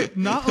 Wait,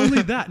 not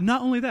only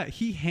that,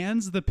 he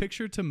hands the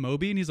picture to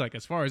Moby and he's like,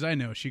 as far as I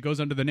know, she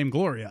goes under the name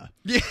Gloria.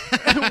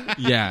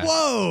 Yeah.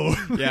 Whoa!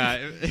 Yeah,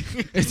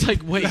 It's like,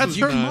 wait, That's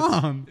you her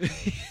mom.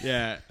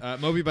 yeah.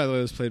 Moby, by the way,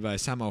 was played by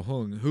Sammo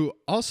Hung, who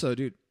also,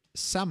 dude,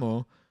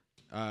 Sammo,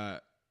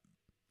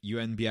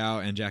 Yuan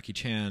Biao and Jackie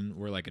Chan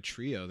were like a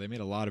trio. They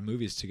made a lot of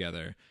movies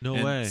together. No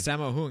And way.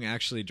 Sammo Hung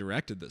actually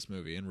directed this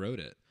movie and wrote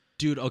it.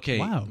 Dude, okay.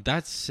 Wow.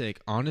 That's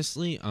sick.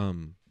 Honestly,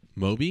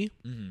 Moby,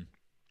 Mm-hmm.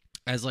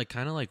 as like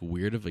kind of like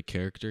weird of a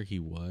character he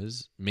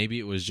was, maybe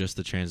it was just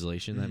the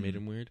translation that made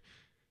him weird.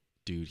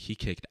 Dude, he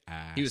kicked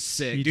ass. He was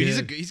sick. He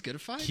Dude, did. he's good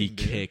at fighting. He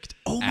dude. kicked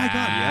Oh my god!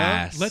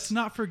 ass. Let's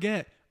not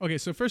forget. Okay,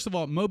 so first of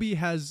all, Moby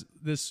has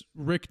this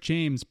Rick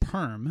James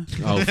perm.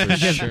 Oh, for He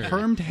has sure.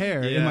 permed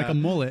hair and Yeah. like a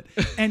mullet,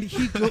 and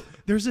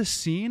there's a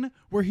scene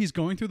where he's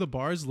going through the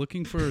bars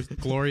looking for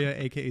Gloria,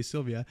 aka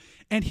Sylvia,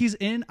 and he's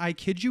in, I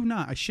kid you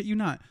not, I shit you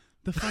not,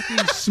 the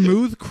fucking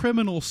Smooth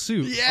Criminal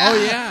suit. Yeah.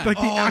 Oh, yeah. Like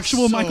the Oh,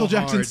 actual so Michael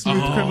Jackson hard.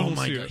 Smooth Oh, Criminal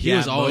my suit. God. He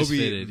was always Moby,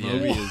 fitted, yeah.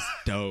 Moby is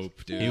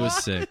dope, dude. He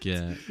was sick,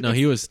 yeah. No,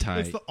 he was tight.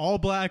 It's the all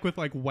black with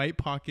like white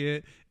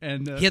pocket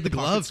and He had the pocket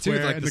glove too,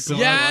 square like and the glove.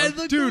 silver glove.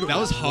 Yeah, dude, that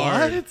was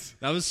hard. What?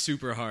 That was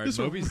super hard. This-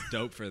 Moby's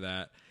dope for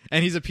that.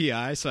 And he's a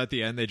PI, so at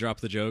the end they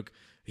drop the joke.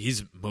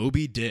 He's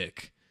Moby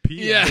Dick.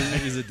 Yeah.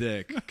 He's a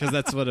dick because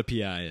that's what a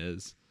PI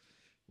is.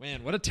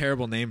 Man, what a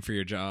terrible name for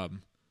your job,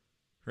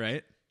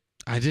 right?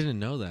 I didn't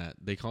know that.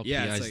 They call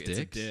Yeah, PIs it's like dicks?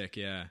 it's a dick.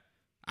 Yeah,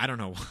 I don't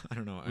know. I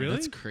don't know. Really?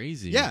 That's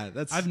crazy. Yeah,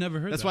 that's I've never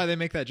heard That's that. why they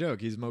make that joke.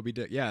 He's Moby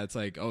Dick. Yeah, it's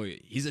like, oh,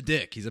 he's a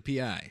dick. He's a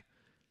PI.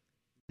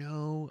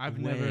 No, I've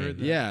never heard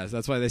that. Yeah,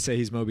 that's why they say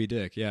he's Moby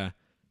Dick. Yeah,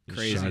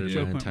 crazy. Shattered dude.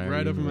 my Joke went entire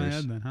right over my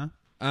universe. head then,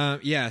 huh?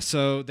 Yeah,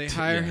 so they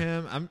hire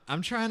Yeah. him.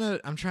 I'm trying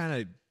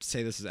to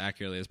say this as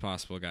accurately as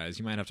possible, guys.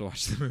 You might have to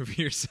watch the movie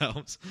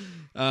yourselves.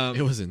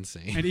 It was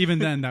insane. And even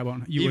then, that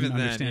won't. You Even wouldn't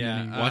then, understand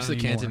yeah. any. Watch the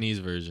anymore. Cantonese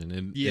version,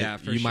 and Yeah,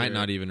 for you might sure.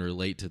 not even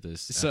relate to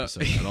this So-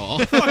 episode at all.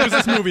 What is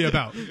this movie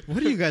about?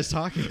 What are you guys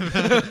talking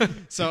about?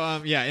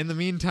 So yeah, in the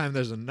meantime,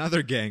 there's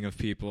another gang of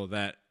people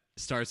that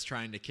starts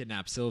trying to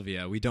kidnap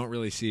Sylvia. We don't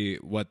really see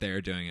what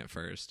they're doing at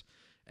first,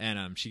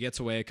 and she gets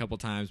away a couple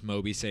times.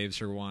 Moby saves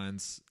her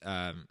once.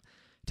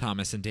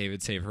 Thomas and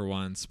David save her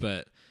once,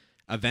 but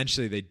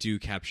eventually they do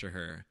capture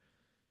her.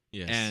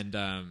 Yes. And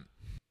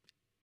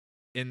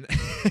in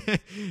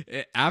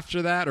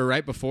after that, or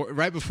right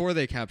before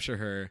they capture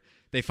her,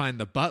 they find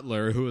the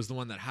butler who was the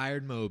one that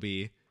hired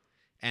Moby,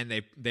 and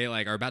they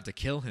like are about to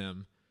kill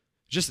him.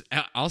 Just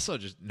also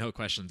just no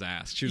questions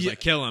asked. She was like,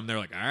 "Kill him." They're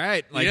like, "All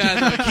right." Like,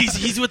 like,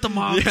 he's with the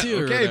mob yeah, too.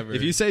 Or okay, whatever.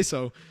 if you say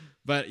so.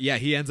 But yeah,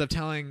 he ends up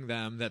telling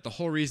them that the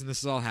whole reason this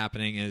is all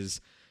happening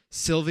is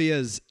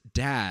Sylvia's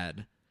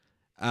dad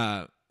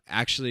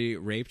actually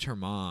raped her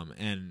mom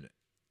and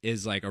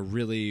is like a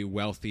really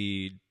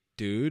wealthy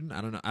dude.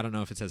 I don't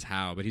know if it says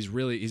how, but he's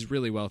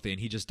really wealthy, and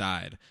he just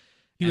died.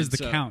 He was And the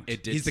so- count.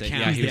 it did He's the say-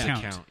 count. Yeah, he was Yeah.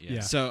 the count. Yeah. Yeah.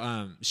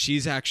 So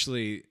she's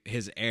actually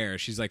his heir.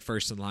 She's like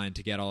first in line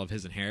to get all of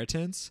his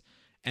inheritance.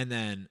 And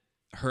then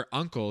her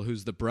uncle,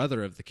 who's the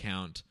brother of the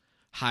count,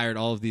 hired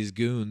all of these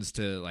goons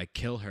to like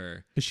kill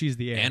her Because she's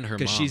the heir. And her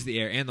because mom. she's the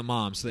heir, and the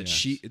mom, so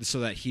that Yes.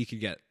 so that he could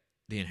get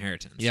the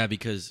inheritance. Yeah,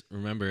 because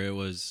remember, it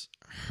was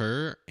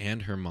her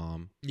and her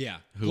mom, Yeah,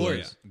 who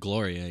was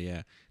Gloria,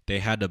 yeah, they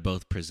had to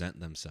both present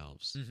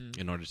themselves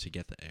in order to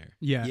get the heir.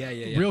 Yeah.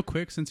 Yeah. Real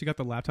quick, since you got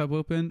the laptop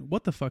open,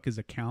 what the fuck is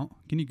a count?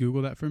 Can you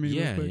Google that for me real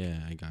Yeah, quick? yeah,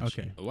 I got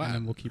Okay. you. Wow. And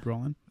then we'll keep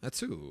rolling. That's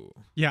who.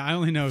 Yeah, I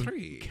only know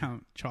 3.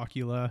 Count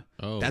Chocula.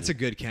 Oh, That's a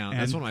good count.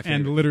 That's and, one of my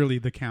And favorites. literally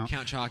the Count.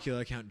 Count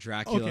Chocula, Count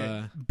Dracula.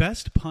 Okay.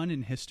 Best pun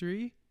in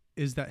history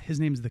is that his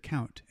name's the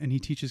Count, and he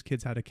teaches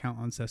kids how to count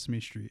on Sesame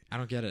Street. I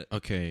don't get it.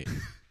 okay.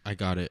 I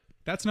got it.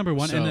 That's number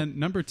one. So- And then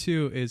number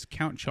 2 is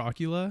Count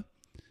Chocula.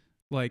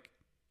 Like,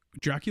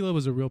 Dracula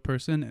was a real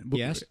person. and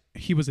Yes.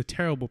 He was a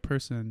terrible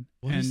person.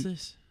 What and, is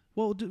this?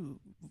 Well,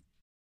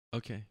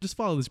 Okay, just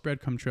follow this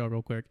breadcrumb trail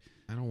real quick.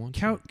 I don't want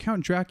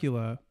Count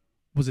Dracula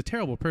was a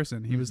terrible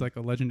person. He was Mhm. like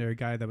a legendary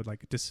guy that would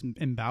like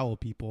disembowel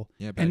people.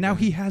 Yeah, bad And now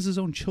guy. he has his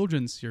own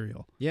children's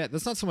cereal. Yeah,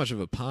 that's not so much of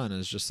a pun.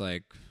 It's just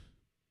like,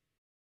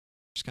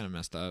 just kind of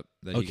messed up.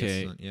 That he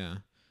Okay. gets, yeah.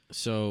 to.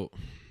 So,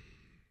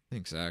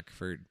 Thanks, Zach,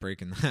 for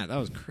breaking that. That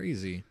was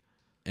crazy.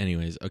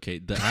 anyways, okay,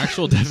 the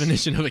actual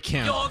definition of a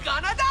count. You're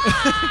gonna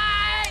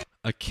die!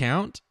 A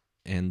count,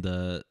 and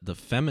the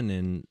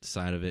feminine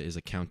side of it is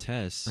a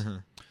countess, Uh-huh.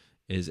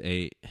 is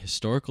a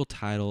historical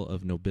title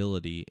of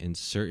nobility in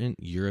certain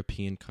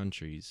European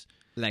countries.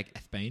 Like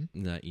Spain.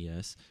 That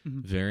yes,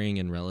 Mhm. varying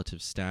in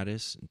relative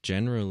status,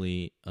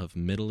 generally of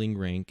middling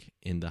rank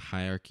in the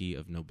hierarchy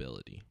of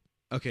nobility.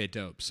 Okay,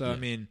 dope. So, I Yeah.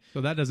 mean,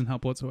 So that doesn't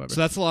help whatsoever.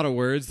 so that's a lot of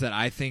words that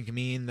I think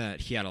mean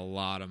that he had a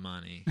lot of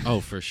money.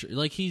 Oh, for sure.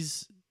 Like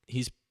he's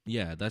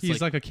yeah. That's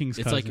He's like a king's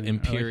it's cousin. like or,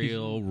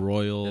 imperial,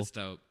 royal. That's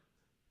dope.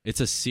 It's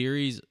a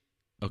series.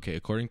 Okay,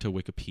 according to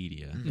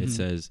Wikipedia, Mhm. it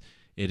says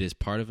it is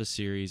part of a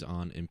series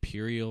on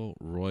imperial,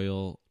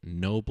 royal,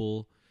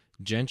 noble,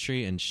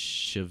 gentry, and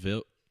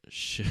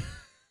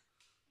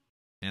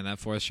And that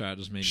fourth shot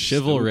just made me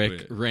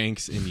chivalric stupid.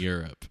 ranks in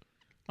Europe.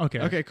 Okay.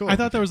 Okay, cool. I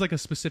thought there was like a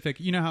specific,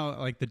 you know how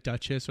like the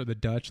Duchess or the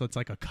Dutch, that's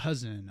like a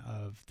cousin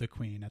of the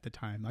Queen at the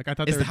time. Like I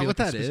thought Is there would that be what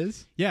like a that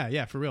is?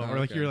 Yeah, for real. Oh, or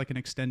like okay. you're like an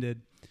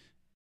extended.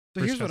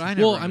 So here's First what cousin. I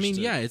never Well, I mean,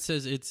 understood. yeah, it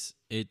says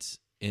it's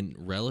in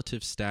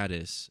relative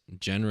status,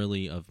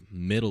 generally of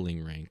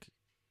middling rank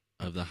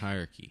of the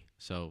hierarchy.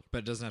 So But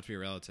it doesn't have to be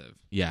relative.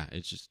 yeah,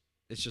 it's just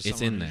It's just It's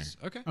someone in there. who's-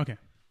 Okay. Okay.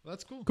 Well,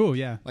 that's cool. Cool.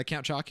 Yeah. Like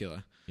Count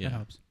Chocula. yeah. That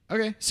helps.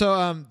 Okay.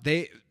 So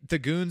the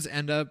goons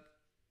end up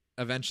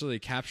eventually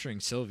capturing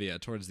Sylvia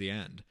towards the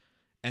end.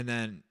 And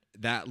then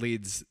that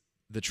leads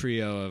the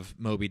trio of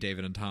Moby,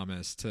 David, and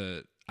Thomas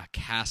to a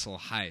castle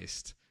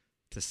heist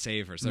to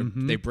save her. So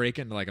Mhm. they break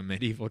into like a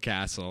medieval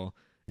castle.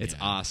 It's Yeah.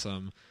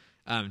 awesome.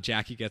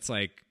 Jackie gets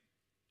like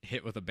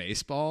hit with a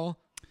baseball.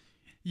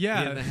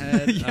 Yeah. in the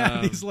head, yeah.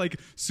 um, These like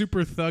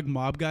super thug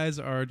mob guys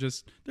are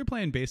they're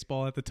playing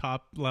baseball at the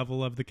top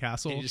level of the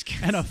castle. And he just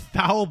gets- And a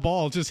foul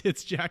ball just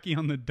hits Jackie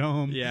on the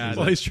dome Yeah,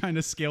 while that- he's trying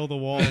to scale the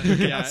wall of the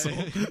castle.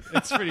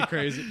 It's pretty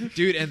crazy,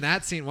 dude. And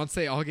that scene, once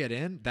they all get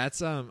in,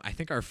 that's I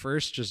think our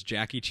first just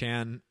Jackie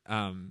Chan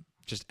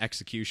just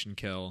execution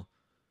kill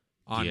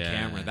on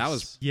camera. That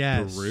was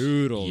Yes.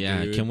 brutal.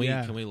 Yeah, dude. can we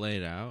Yeah. lay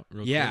it out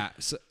real Yeah.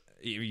 quick? So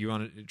you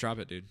want to drop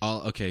it, dude?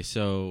 Okay,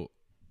 so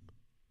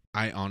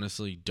I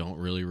honestly don't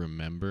really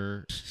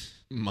remember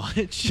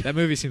much. That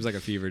movie seems like a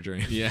fever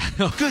dream. Yeah.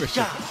 Good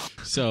job.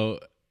 So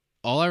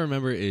all I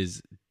remember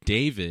is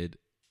David.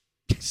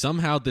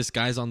 Somehow this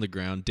guy's on the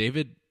ground.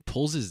 David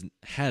pulls his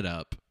head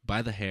up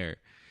by the hair,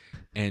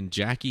 and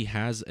Jackie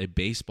has a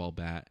baseball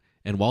bat.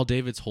 And while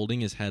David's holding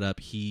his head up,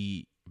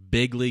 he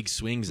big league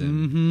swings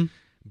him. Mm-hmm.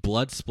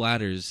 Blood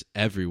splatters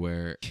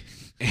everywhere.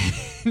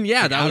 And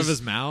yeah, Like, that out was of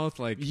his mouth,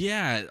 like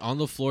yeah. On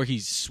the floor, he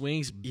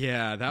swings.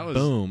 yeah, that was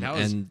Boom, That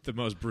was and the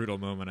most brutal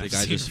moment. The I've guy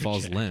seen just for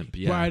falls Jackie. limp.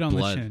 Yeah, right on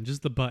blood. the chin,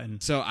 just the button.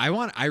 So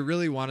I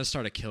really want to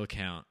start a kill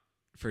count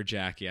for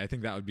Jackie. I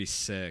think that would be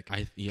sick.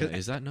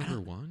 Is that number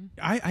one?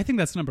 I think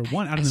that's number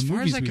one out of as the far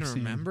movies as I we've can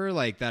seen. remember,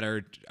 like that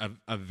are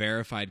a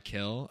verified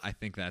kill. I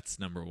think that's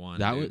number one.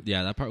 That dude. was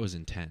that part was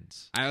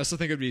intense. I also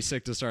think it'd be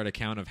sick to start a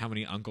count of how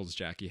many uncles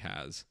Jackie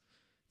has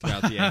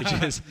throughout the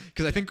ages,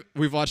 because I think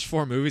we've watched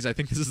 4 movies. I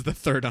think this is the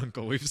 3rd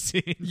uncle we've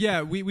seen.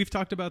 Yeah, we've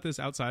talked about this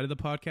outside of the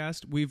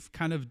podcast. We've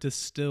kind of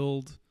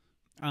distilled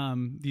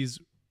these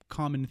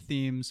common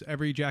themes.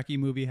 Every Jackie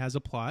movie has a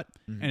plot,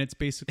 and it's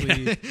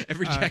basically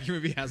Every Jackie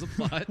movie has a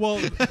plot. well,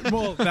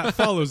 that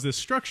follows this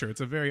structure. It's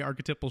a very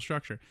archetypal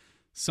structure.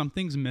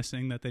 Something's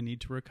missing that they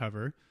need to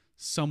recover.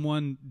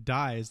 Someone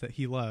dies that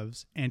he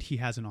loves, and he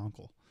has an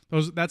uncle.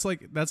 That's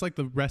like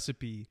the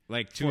recipe.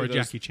 like for a of those,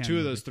 Jackie Chan 2 of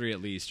movie. those 3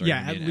 at least. Are Yeah,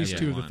 gonna at be in least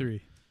every 2 of the one.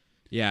 3.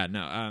 Yeah,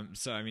 no.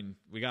 So I mean,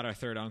 we got our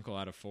 3rd uncle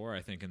out of 4,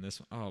 I think, in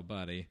this one. Oh,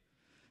 buddy.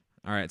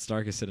 All right,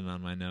 Stark is sitting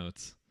on my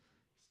notes.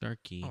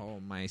 Starkey. Oh,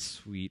 my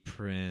sweet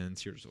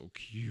prince, you're so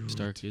cute.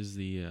 Stark is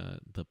the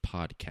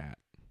podcat.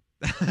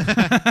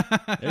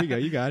 There you go.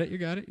 You got it. You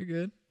got it. You're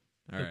good.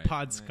 All The right.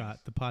 pod Nice. Scott,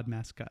 the pod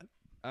mascot.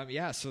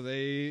 Yeah. So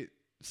they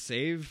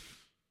save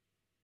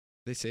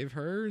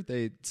her.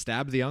 They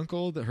stab the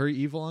uncle, her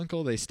evil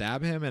uncle. They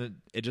stab him, and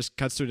it just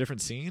cuts to a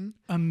different scene.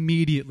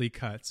 Immediately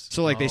cuts.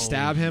 So like they Oh,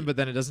 stab him, but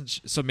then it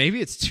doesn't. So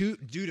maybe it's 2.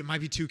 Dude, it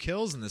might be 2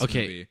 kills in this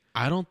Okay, movie.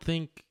 I don't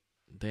think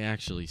they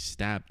actually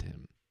stabbed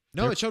him.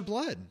 No, it showed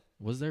blood.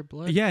 Was there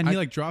blood? Yeah, and he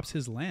like drops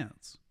his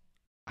lance.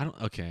 I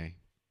don't. Okay,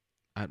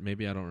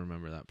 maybe I don't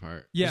remember that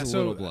part. Yeah, There's a so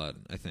little blood,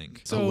 I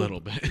think. So a little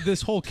bit.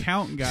 This whole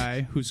count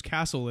guy, whose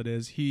castle it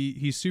is,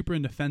 he's super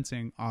into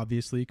fencing,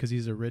 obviously, because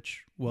he's a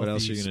rich, wealthy What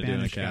else are you gonna do in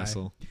a Spanish guy.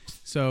 castle?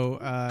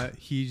 So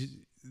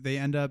they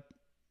end up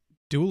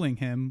dueling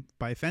him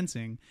by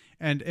fencing,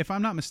 and if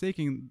I'm not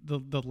mistaken,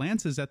 the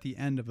lance is at the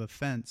end of a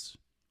fence,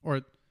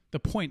 or the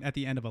point at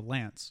the end of a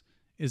lance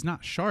is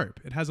not sharp.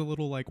 It has a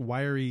little like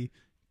wiry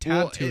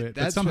tab to it. But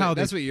That's somehow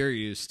that's what you're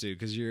used to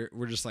because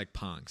we're just like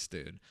punks,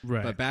 dude.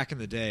 Right. But back in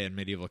the day in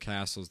medieval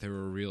castles, they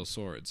were real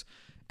swords.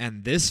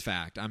 And this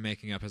fact I'm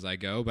making up as I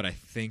go, but I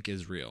think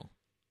is real.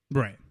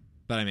 right,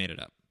 But I made it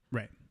up.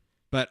 right.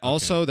 But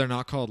also, they're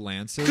not called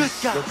lances.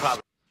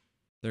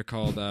 They're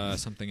called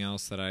something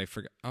else that I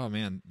forgot. Oh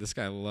man, this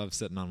guy loves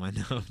sitting on my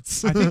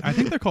notes. I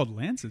think they're called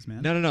lances,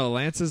 man. No.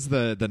 Lance is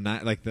the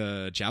like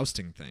the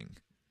jousting thing.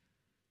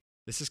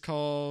 This is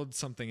called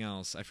something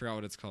else. I forgot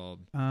what it's called.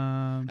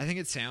 I think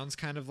it sounds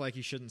kind of like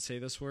you shouldn't say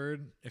this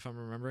word if I'm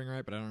remembering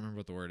right, but I don't remember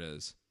what the word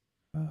is.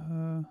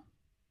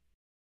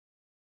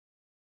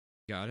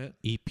 Got it?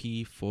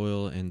 EP,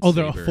 foil, and Oh,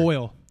 they're a saber.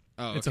 foil.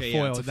 Oh, It's a okay,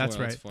 foil. yeah, it's a That's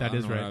foil. right. It's a foil. That I don't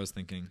is know what right. I was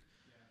thinking.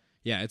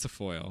 Yeah, it's a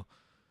foil.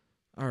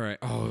 All right.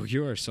 Oh,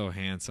 you are so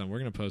handsome. We're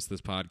gonna post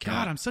this podcast.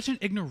 God, I'm such an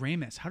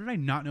ignoramus. How did I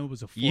not know it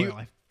was a foil? You-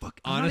 I'm not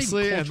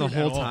Honestly, even and the cultured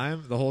whole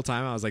at all.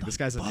 time, I was like, this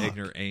guy's an fuck?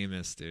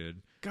 ignoramus,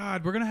 dude.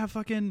 God, we're gonna have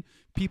fucking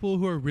people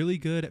who are really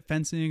good at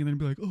fencing, and then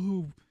be like,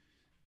 "Oh,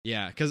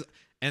 Yeah, because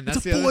and it's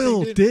that's a the other foil,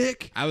 thing, dude.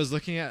 dick." I was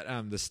looking at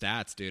the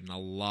stats, dude, and a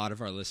lot of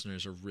our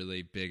listeners are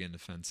really big into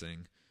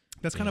fencing.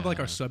 That's kind of like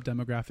our Yeah. sub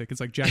demographic. It's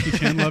like Jackie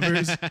Chan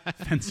lovers,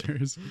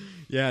 fencers.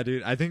 Yeah,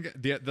 dude. I think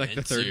the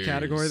third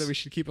category that we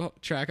should keep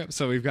track of.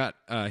 So we've got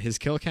his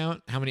kill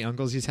count, how many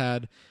uncles he's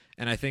had,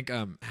 and I think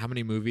how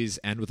many movies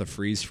end with a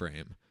freeze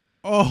frame.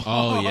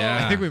 Oh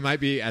yeah. I think we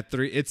might be at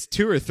 3. It's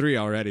 2 or 3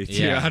 already. 2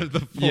 Yeah. out of the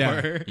 4.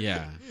 Yeah.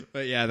 Yeah.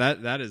 But yeah,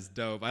 that is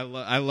dope.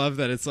 I love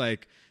that it's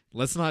like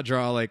let's not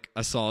draw like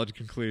a solid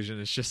conclusion.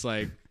 It's just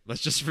like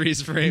let's just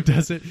freeze frame.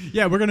 Does it?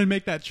 Yeah, we're gonna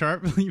make that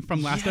chart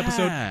from last Yeah.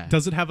 episode.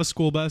 Does it have a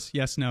school bus?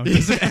 Yes, no.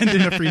 Does it end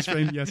in a freeze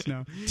frame? Yes,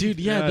 no. Dude,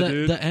 Yeah, yeah,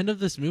 dude. the end of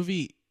this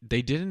movie,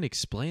 they didn't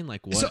explain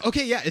like what. So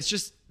okay, yeah, it's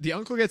just the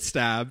uncle gets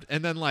stabbed,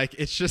 and then like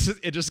it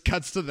just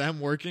cuts to them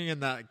working in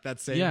that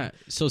same. yeah,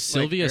 so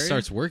Sylvia area?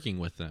 starts working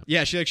with them.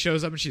 Yeah, she like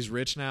shows up and she's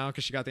rich now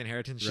because she got the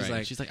inheritance. She's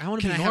Right. like, I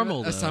want to "Can be I have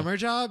normal. a though." summer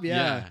job?" Yeah.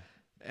 Yeah.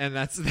 And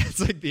that's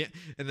like the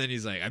and then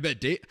he's like, I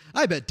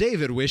bet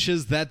David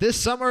wishes that this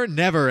summer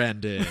never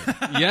ended.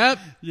 Yep.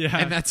 Yeah.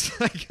 And that's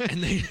like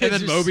And they then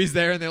just- Moby's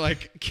there and they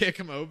like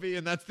kick Moby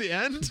and that's the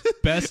end.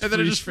 Best and then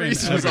it freeze just frame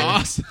freezes. ever. Was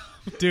awesome.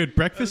 Dude,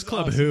 Breakfast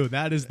Club awesome. Who?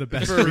 That is the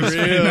best For freeze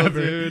frame real, ever.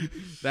 dude.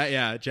 That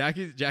yeah,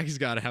 Jackie's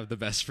got to have the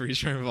best freeze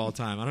frame of all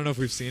time. I don't know if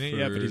we've seen it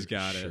yet, but he's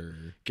got it. sure.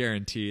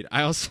 Guaranteed.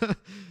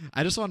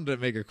 I just wanted to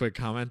make a quick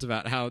comment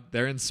about how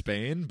they're in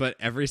Spain, but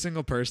every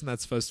single person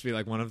that's supposed to be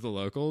like one of the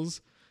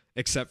locals,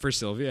 except for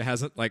Sylvia,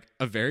 has like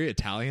a very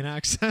Italian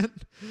accent.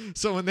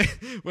 So when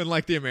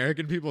like the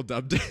American people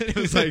dubbed it, it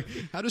was like,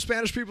 how do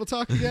Spanish people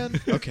talk again?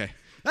 Okay.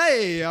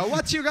 Hey,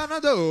 what you gonna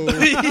do?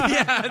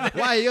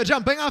 Why you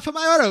jumping off of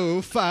my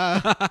roof?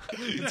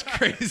 It's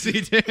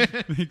crazy,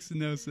 dude. Makes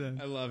no sense.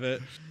 I love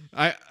it.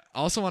 I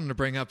also wanted to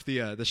bring up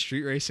the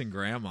street racing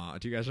grandma.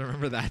 Do you guys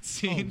remember that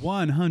scene?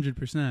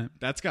 100%.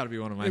 That's got to be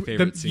one of my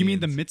favorite scenes. You mean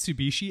the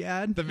Mitsubishi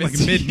ad? The like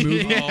Mitsubishi- mid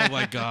movie? Yeah. Oh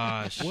my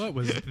gosh. What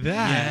was that?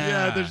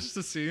 Yeah, there's just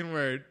a scene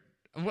where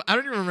I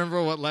don't even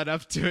remember what led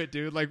up to it,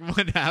 dude. Like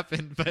what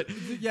happened, but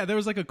Yeah, there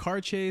was like a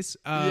car chase.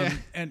 Yeah.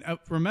 And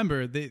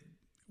remember,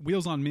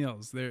 Wheels on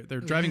Meals. They're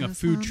driving a Wheels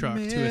food on truck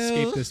to Meals.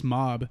 escape this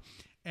mob,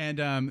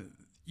 and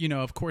you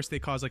know, of course, they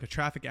cause like a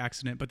traffic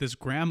accident. But this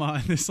grandma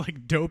in this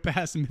like dope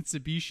ass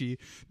Mitsubishi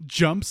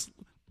jumps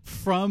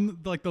from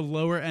like the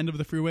lower end of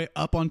the freeway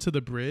up onto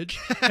the bridge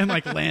and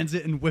like lands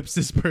it and whips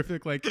this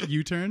perfect like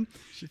U-turn.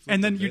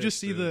 And then you just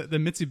see the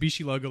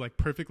Mitsubishi logo like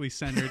perfectly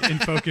centered in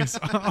focus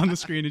on the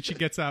screen, and she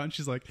gets out and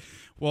she's like,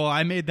 well,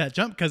 I made that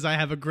jump because I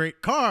have a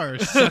great car,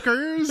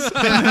 suckers.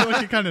 And then,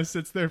 like, it kind of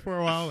sits there for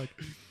a while. Like,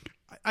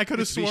 I could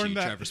have sworn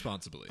that drive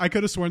responsibly. I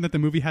could have sworn that the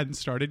movie hadn't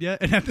started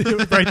yet, and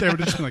right there would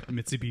have just been like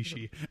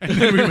Mitsubishi, and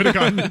then we would have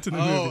gotten into the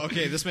movie. Oh,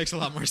 okay. This makes a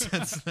lot more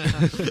sense now.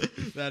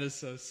 That is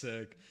so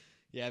sick.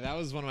 Yeah, that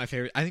was one of my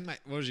favorite. I think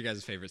what was your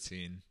guys' favorite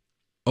scene?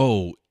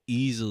 Oh,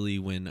 easily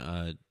when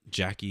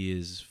Jackie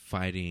is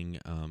fighting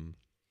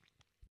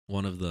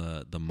one of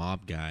the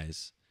mob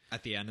guys.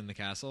 At the end in the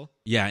castle?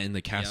 Yeah, in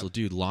the castle, Yep.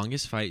 dude.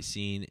 Longest fight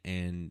scene,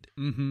 and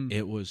Mm-hmm.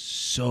 it was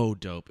so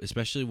dope.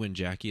 Especially when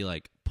Jackie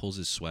like pulls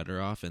his sweater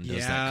off and does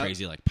Yeah. that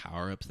crazy like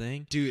power up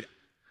thing. Dude,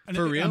 An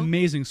for real?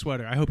 amazing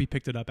sweater. I hope he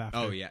picked it up after.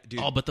 Oh, yeah. Dude,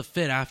 Oh, but the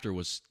fit after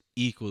was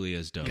equally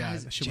as dope. Yeah.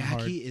 guys, that shit went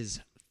hard. Jackie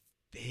is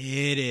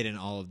fitted in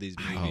all of these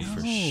Oh, movies. for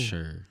know.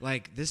 sure.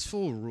 Like, this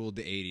fool ruled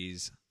the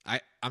 80s.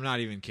 I'm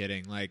not even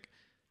kidding. Like,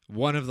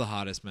 one of the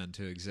hottest men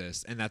to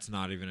exist, and that's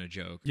not even a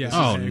joke. Yeah. This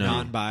Oh, is no.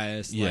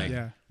 non-biased. Yeah. Like,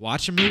 Yeah.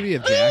 watch a movie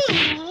of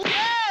Jackie.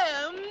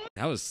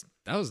 That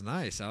was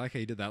nice. I like how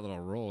you did that little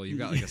roll. You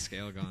got like a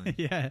scale going.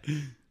 Yeah.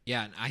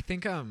 Yeah, and I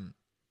think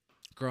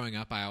growing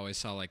up, I always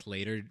saw like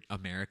later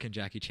American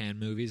Jackie Chan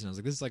movies, and I was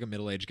like, this is like a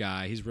middle-aged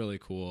guy. He's really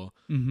cool.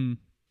 Mm-hmm.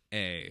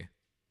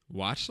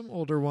 Watch some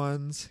older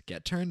ones,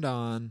 get turned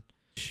on.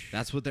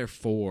 That's what they're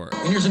for.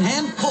 Fingers in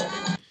hand, pull.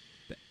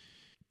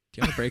 Do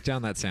you want to break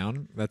down that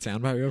sound bite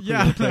real quick? Yeah,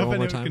 You wanna play it no, one but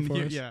more it time can for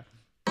hear- us? yeah.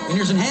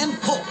 Fingers in hand,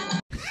 pull.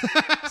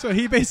 So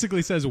he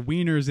basically says,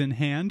 "Wieners in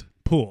hand,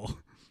 pull."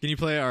 Can you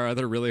play our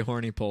other really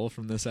horny poll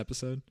from this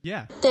episode?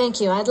 Yeah. Thank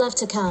you. I'd love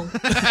to come.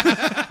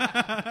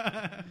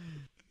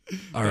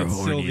 Our That's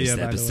Sylvia,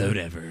 by the way.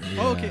 ever.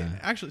 Oh, okay.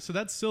 Actually, so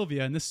that's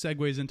Sylvia, and this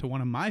segues into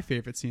one of my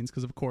favorite scenes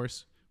because, of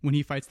course, when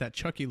he fights that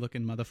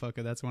Chucky-looking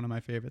motherfucker, that's one of my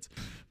favorites.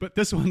 But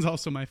this one's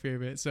also my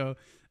favorite. So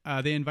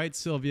they invite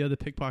Sylvia, the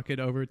pickpocket,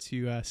 over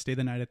to stay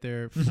the night at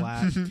their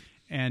flat,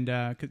 and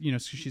 'cause, you know,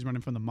 so she's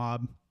running from the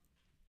mob,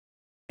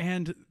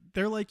 and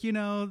they're like, you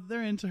know,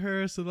 they're into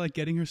her, so like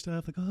getting her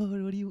stuff, like,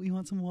 oh, what do you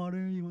want? Some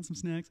water? You want some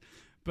snacks?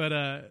 But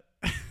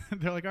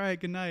they're like, all right,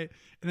 good night.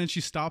 And then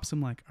she stops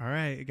him, like, all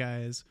right,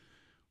 guys.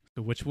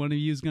 So which one of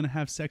you is going to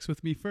have sex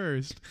with me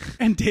first?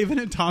 And David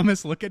and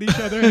Thomas look at each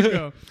other and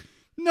go,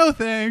 no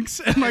thanks.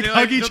 And like they're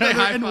hug like, each don't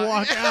they other and high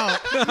walk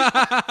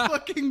out.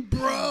 Fucking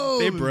bro.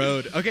 They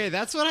broed. Okay,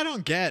 that's what I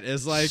don't get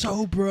is like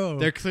so bro.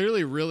 they're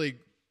clearly really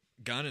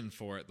gunning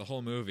for it the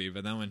whole movie,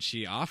 but then when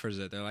she offers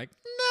it, they're like,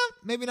 no,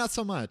 maybe not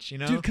so much, you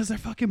know? Dude, because they're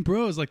fucking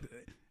bros. Like,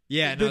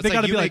 yeah, they no, it's like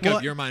gotta you be like, make up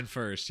well, your mind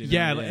first. You know?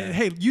 yeah, like,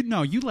 hey,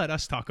 you let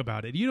us talk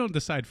about it. You don't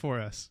decide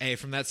for us. Hey,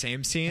 from that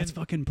same scene, That's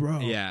fucking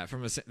bro. yeah,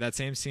 from that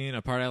same scene,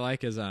 a part I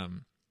like is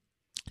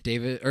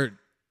David or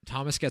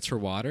Thomas gets her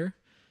water,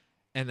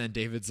 and then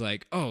David's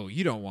like, "Oh,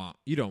 you don't want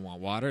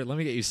water? Let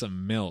me get you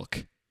some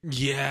milk.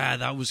 Yeah,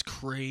 that was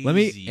crazy.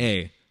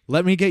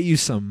 Let me get you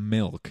some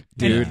milk,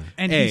 dude."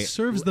 And Hey, he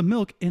serves the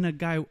milk in a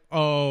guy.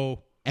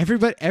 Oh,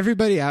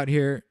 everybody out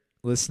here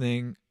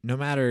listening, no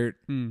matter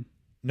hmm.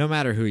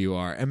 who you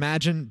are,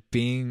 imagine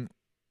being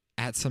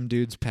at some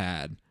dude's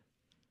pad,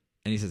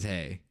 and he says,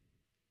 "Hey,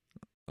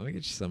 let me get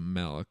you some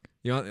milk.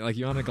 You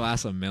want a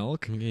glass of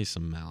milk?" Give me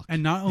some milk.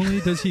 And not only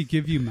does he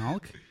give you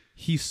milk,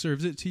 he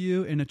serves it to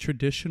you in a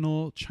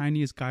traditional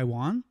Chinese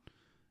gaiwan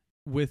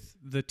with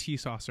the tea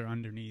saucer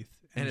underneath.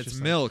 And it's just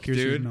like, milk, here's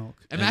your dude. milk.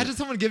 Imagine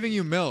someone giving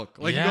you milk.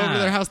 Like you go over to Yeah.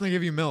 their house and they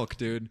give you milk,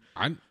 dude.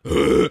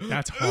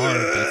 That's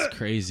hard. That's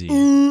crazy.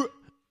 Someone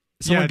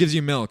Yeah. gives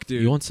you milk,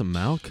 dude. You want some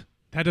milk?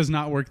 That does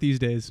not work these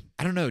days.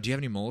 I don't know. Do you have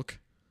any milk?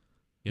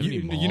 You, have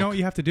any You know milk? what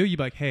you have to do? You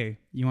be like, hey,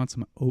 you want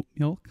some oat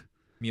milk?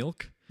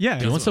 Milk?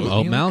 Yeah. You want some oat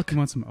oat milk? milk? You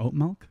want some oat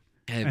milk?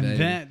 Hey, And baby.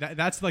 then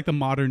that's like the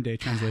modern day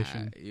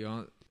translation. You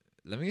want?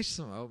 Let me get you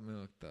some oat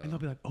milk, though. And they'll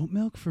be like, oat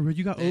milk for real?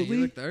 You got Dang, you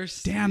Oatly? look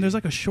thirsty. Damn, there's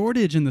like a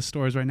shortage in the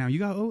stores right now. You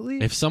got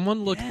Oatly? If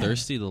someone looked Yeah.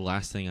 thirsty, the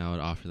last thing I would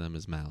offer them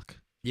is milk.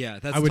 Yeah,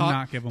 that's I would top,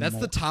 not give 'em That's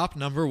the milk. top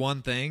number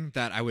one thing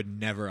that I would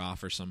never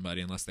offer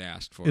somebody unless they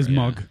asked for Is it.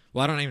 mug.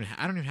 Well, I don't even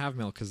have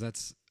milk because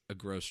that's a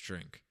gross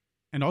drink.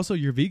 And also,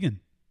 you're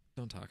vegan.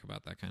 Don't talk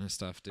about that kind of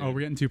stuff, dude. Oh,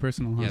 we're getting too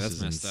personal, huh? Yeah, This that's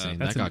is messed insane. up.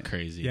 That's That got an-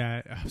 crazy.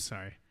 Yeah, I'm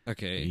sorry.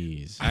 Okay.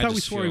 Jeez. I thought we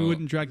just swore we feel-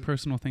 wouldn't drag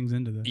personal things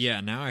into this.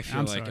 Yeah, now I feel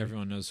I'm like sorry.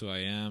 everyone knows who I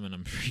am, and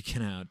I'm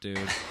freaking out, dude.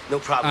 No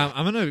problem.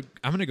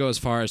 I'm gonna go as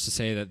far as to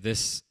say that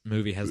this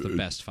movie has the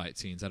best fight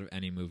scenes out of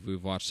any movie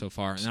we've watched so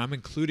far, and I'm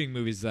including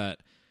movies that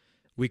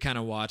we kind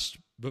of watched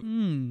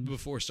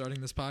before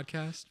starting this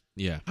podcast.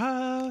 Yeah.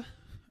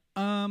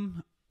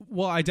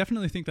 Well, I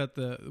definitely think that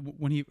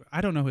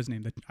I don't know his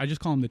name. I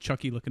just call him the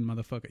Chucky looking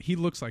motherfucker. He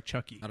looks like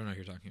Chucky. I don't know who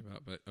you're talking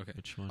about, but okay.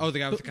 Which one? Oh, the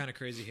guy with the kind of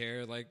crazy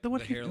hair, like The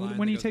one the hairline.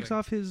 when that he goes takes back.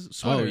 off his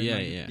sweater. Oh, and, yeah,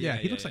 like, yeah. Yeah,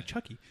 he yeah, looks yeah. like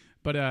Chucky.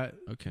 But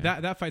Okay.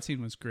 that fight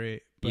scene was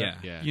great. But, Yeah.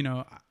 Yeah. you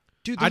know,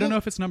 Dude, I don't know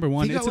if it's number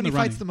one. Think It's about in when the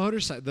he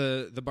fights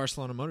running. the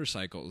Barcelona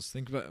motorcycles.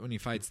 Think about when he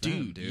fights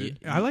them, dude.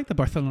 I like the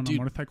Barcelona Dude,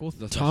 motorcycles.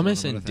 The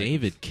Thomas Barcelona and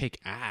motorcycles. David kick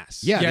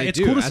ass. Yeah, Yeah, they it's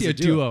do, cool to as see a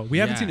duo. duo. We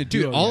haven't seen a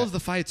duo. Dude, all yet. of the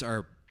fights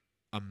are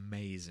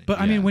amazing. But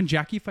I Yeah. mean, when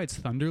Jackie fights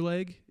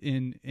Thunderleg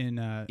in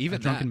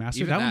even Drunken that, Master,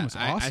 even that one was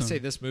I awesome. say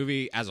this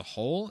movie as a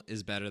whole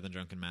is better than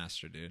Drunken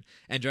Master, dude.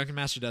 And Drunken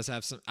Master does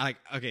have some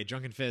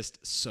Drunken Fist,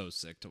 so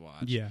sick to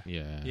watch. Yeah.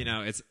 Yeah. You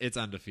know, it's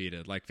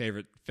undefeated. Like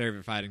favorite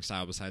fighting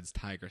style besides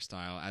Tiger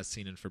style, as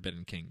seen in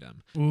Forbidden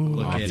Kingdom. Ooh,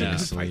 Look that's it a good up.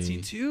 fight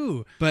scene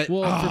too. But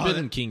Well,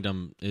 Forbidden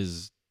Kingdom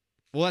is.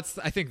 well, that's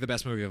I think the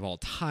best movie of all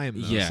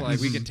time. Though. Yeah. So, like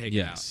we can take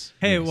yes.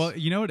 Hey, Yes. well,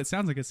 you know what it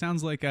sounds like? It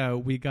sounds like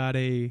we got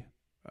a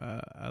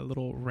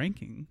little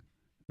ranking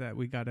that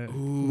we got a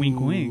wink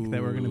wink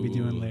that we're going to be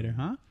doing later,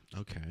 huh?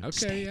 Okay. it out. Okay,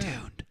 Stay yeah.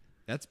 tuned.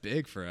 That's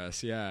big for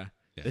us. Yeah.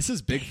 Yeah. This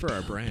is big for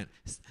our brand.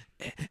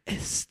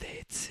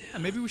 Yeah,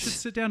 maybe we should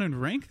sit down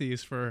and rank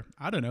these for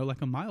I don't know,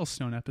 like a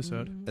milestone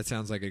episode. That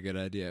sounds like a good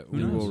idea. Who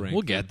knows? rank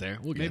We'll them. get there.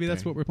 Maybe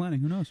that's what we're planning.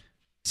 Who knows?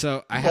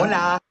 So I have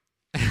Hola.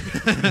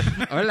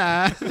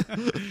 Hola.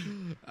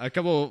 A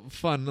couple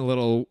fun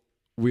little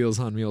Wheels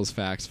on Meals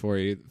facts for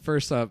you.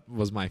 First up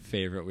was my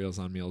favorite Wheels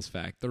on Meals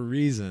fact. The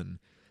reason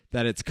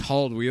that it's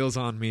called Wheels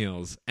on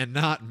Meals and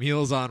not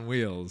Meals on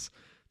Wheels,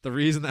 the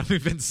reason that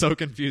we've been so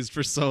confused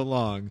for so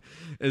long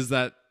is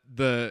that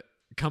the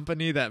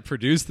company that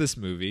produced this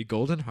movie,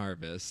 Golden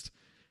Harvest,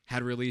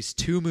 had released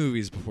 2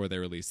 movies before they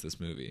released this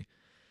movie.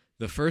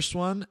 The first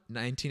one,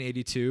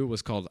 1982,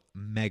 was called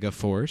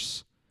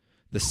Megaforce.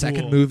 The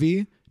second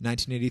movie,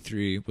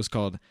 1983, was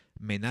called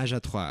Ménage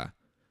à Trois.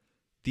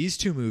 These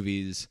two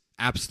movies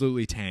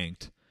absolutely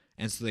tanked,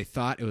 and so they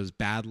thought it was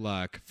bad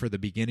luck for the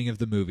beginning of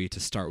the movie to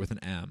start with an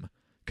M,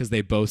 because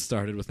they both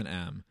started with an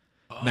M.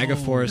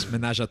 Megaforce,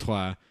 Ménage à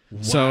Trois.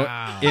 So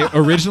it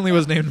originally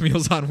was named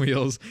Meals on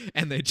Wheels,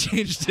 and they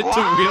changed it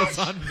to Wheels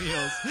on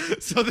Meals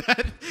so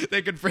that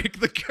they could break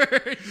the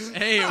curse.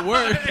 Hey, it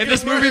worked. And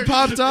this movie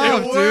popped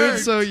off, dude.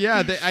 So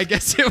yeah, I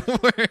guess it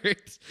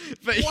worked.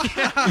 But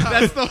yeah,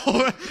 that's the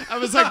whole. I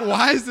was like,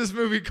 why is this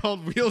movie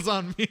called Wheels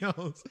on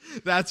Meals?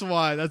 That's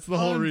why. That's the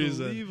whole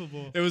reason.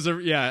 Unbelievable. It was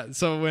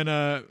So when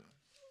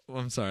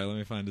I'm sorry, let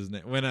me find his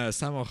name. When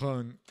Sammo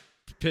Hung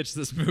pitched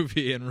this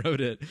movie and wrote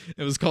it,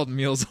 it was called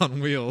Meals on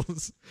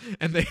Wheels,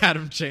 and they had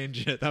him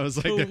change it. That was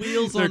like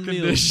Wheels their on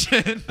Meals.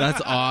 condition.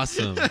 That's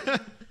awesome.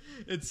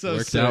 It's so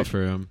Worked sick. out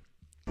for him.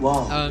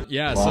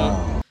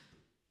 So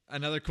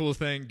another cool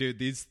thing, dude,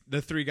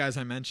 the three guys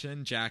I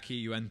mentioned, Jackie,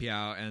 Yuan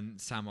Biao, and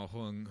Sammo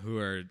Hung, who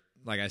are,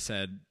 like I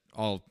said,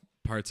 all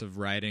parts of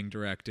writing,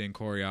 directing,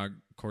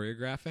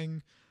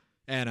 choreographing,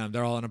 and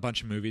they're all in a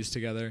bunch of movies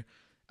together.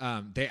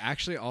 They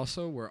actually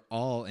also were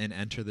all in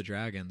Enter the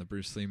Dragon, the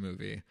Bruce Lee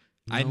movie.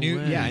 I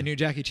knew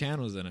Jackie Chan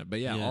was in it,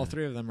 but all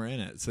three of them are in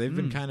it. So they've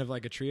been kind of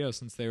like a trio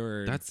since they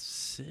were That's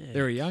sick.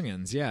 they were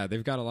youngins. Yeah,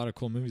 they've got a lot of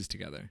cool movies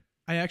together.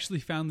 I actually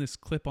found this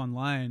clip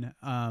online.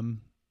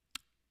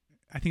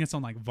 I think it's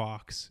on like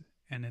Vox,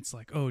 and it's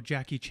like, oh,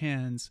 Jackie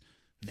Chan's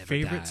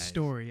favorite dies.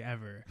 story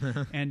ever.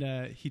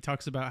 And he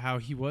talks about how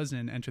he was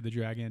in Enter the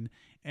Dragon,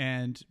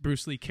 and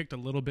Bruce Lee kicked a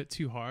little bit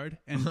too hard,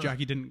 and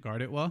Jackie didn't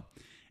guard it well.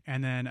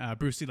 And then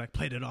Bruce Lee like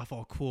played it off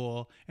all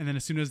cool. And then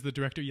as soon as the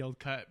director yelled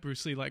cut,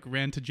 Bruce Lee like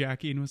ran to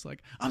Jackie and was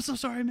like, "I'm so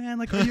sorry, man.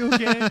 Like, are you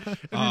okay?"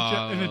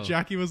 And then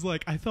Jackie was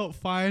like, "I felt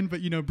fine,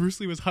 but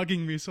Bruce Lee was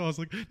hugging me, so I was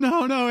like,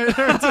 no, it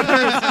hurts, it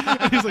hurts."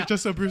 And he's like,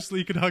 just so Bruce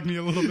Lee could hug me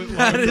a little bit longer.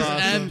 That is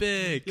awesome.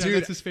 epic. Yeah, Dude,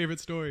 that's his favorite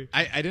story.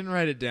 I didn't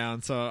write it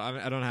down, so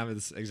I don't have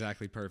it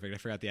exactly perfect. I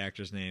forgot the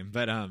actor's name,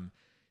 but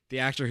the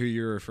actor who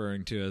you're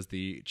referring to as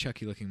the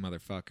Chucky-looking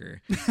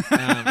motherfucker,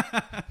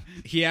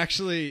 he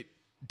actually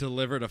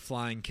delivered a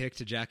flying kick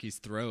to Jackie's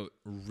throat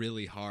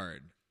really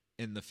hard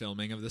in the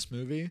filming of this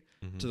movie,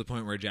 to the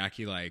point where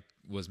Jackie like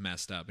was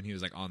messed up and he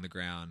was like on the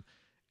ground,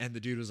 and the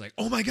dude was like,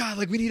 "Oh my god,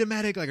 like we need a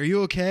medic, like are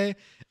you okay?"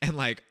 And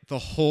like the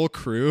whole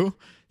crew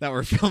that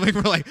were filming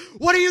were like,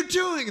 "What are you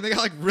doing?" And they got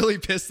like really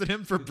pissed at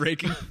him for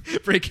breaking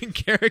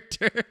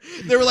character.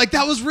 They were like,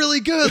 "That was really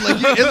good,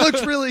 like it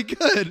looked really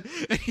good."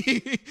 And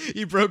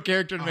he broke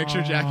character to make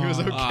sure Jackie was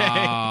okay.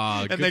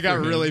 And good they got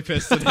for him. really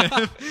pissed at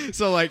him.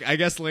 So like I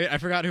guess I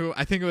forgot who,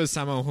 I think it was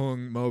Sammo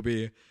Hung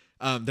Moby.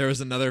 There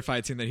was another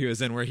fight scene that he was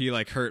in where he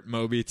like hurt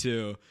Moby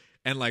too.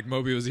 And like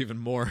Moby was even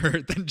more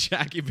hurt than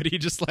Jackie, but he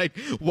just like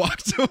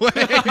walked away.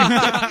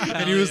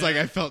 And he was like,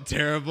 "I felt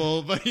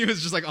terrible," but he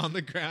was just like on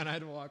the ground. I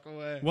had to walk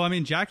away. Well, I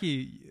mean,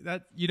 Jackie,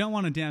 that you don't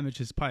want to damage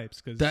his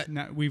pipes, because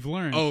we've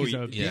learned he's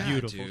a yeah,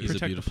 beautiful. dude. He's a Protect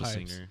the beautiful pipes.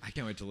 singer. I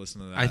can't wait to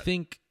listen to that. I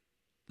think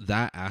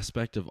that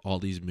aspect of all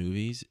these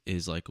movies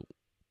is like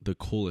the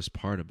coolest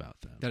part about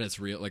them. that it's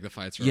real, like the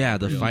fights are Yeah, all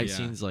the real. fight Yeah.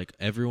 scenes, like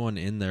everyone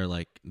in there,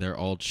 like they're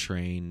all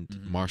trained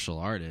martial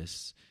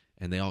artists,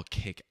 and they all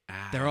kick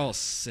ass. They're all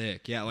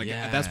sick. Yeah, like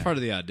Yeah. that's part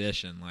of the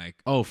audition. Like,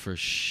 Oh, for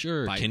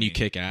sure. fight Can you me.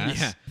 kick ass?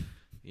 Yeah.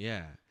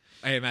 Yeah.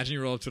 Hey, imagine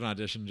you roll up to an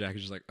audition,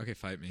 Jackie's just like, "Okay,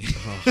 fight me."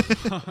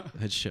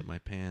 I'd shit my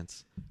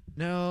pants.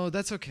 No,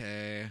 that's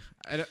okay.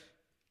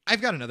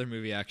 I've got another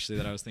movie actually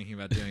that I was thinking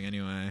about doing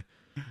anyway.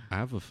 I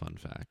have a fun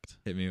fact.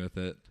 Hit me with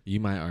it. You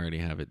might already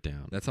have it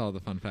down. That's all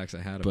the fun facts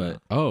I had But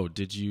about.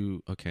 did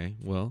you? Okay,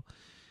 well,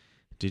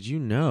 did you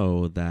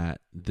know that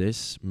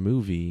this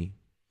movie,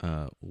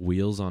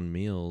 Wheels on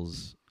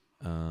Meals,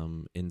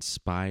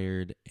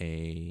 inspired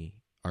a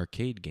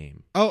arcade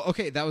game? Oh,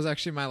 okay. That was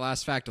actually my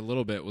last fact. A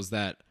little bit was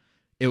that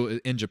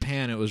in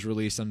Japan it was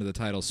released under the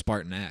title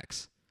Spartan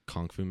X,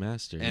 Kung Fu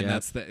Master. and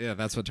yeah.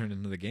 that's what turned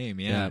into the game.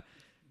 Yeah. Yeah.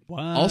 What?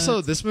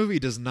 Also, this movie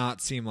does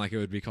not seem like it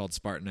would be called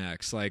Spartan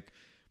X. Like,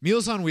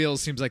 Meals on Wheels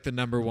seems like the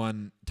number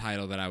one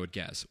title that I would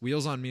guess.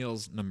 Wheels on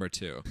Meals, number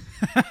 2.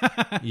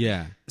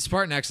 Yeah.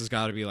 Spartan X has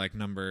got to be like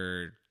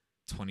number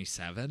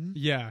 27.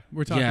 Yeah,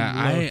 we're talking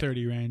Yeah, low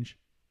 30 range.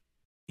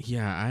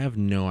 Yeah, I have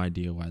no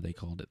idea why they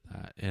called it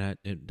that. And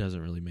it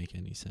doesn't really make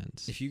any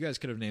sense. If you guys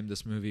could have named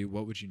this movie,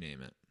 what would you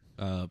name it?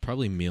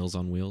 Probably Meals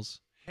on Wheels.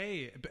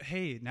 Hey,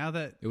 now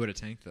that It would have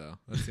tanked though.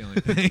 That's the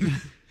only thing.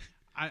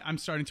 I'm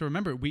starting to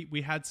remember,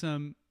 we had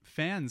some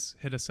fans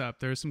hit us up.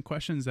 There are some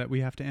questions that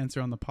we have to answer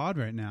on the pod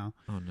right now.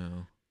 Oh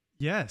no.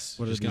 Yes.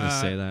 What just gonna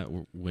say that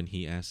when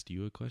he asked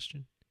you a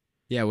question?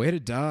 Yeah, way to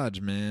dodge,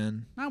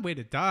 man. Not way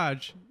to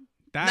dodge.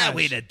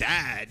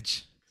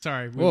 dodge.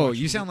 Sorry. Whoa,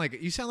 you sound like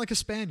a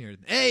Spaniard.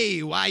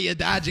 Hey, why you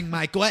dodging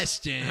my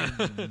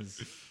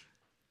questions?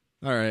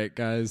 All right,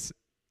 guys.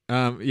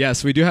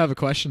 Yes, we do have a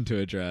question to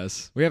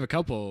address. We have a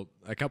couple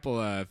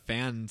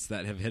fans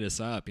that have hit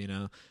us up.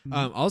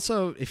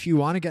 Also, if you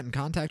want to get in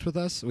contact with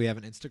us, we have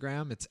an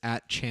Instagram. It's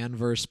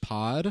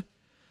 @ChanversePod.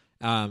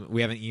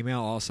 We have an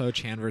email also,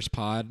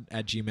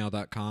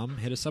 chanversepod@gmail.com.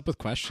 Hit us up with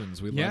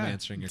questions. We love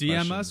answering your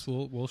DM questions. us.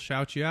 We'll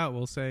shout you out.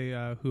 We'll say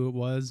who it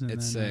was, and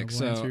It's then sick.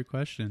 we'll answer So- your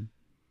question.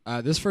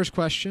 This first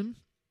question,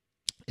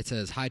 it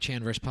says, "Hi,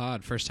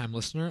 Chanverse First time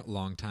listener,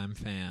 long time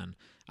fan.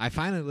 I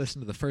finally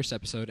listened to the first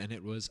episode and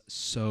it was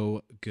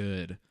so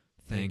good.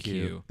 Thank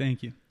you.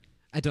 Thank you.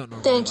 I don't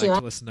normally like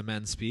to listen to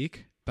men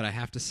speak, but I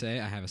have to say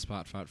I have a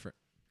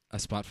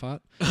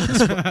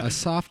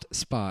soft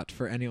spot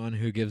for anyone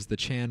who gives the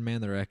Chan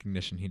man the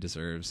recognition he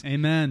deserves.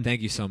 Amen.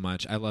 Thank you so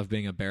much. I love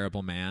being a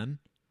bearable man.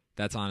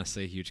 That's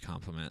honestly a huge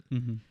compliment.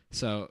 Mm-hmm.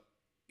 So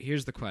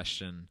here's the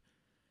question.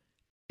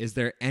 Is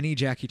there any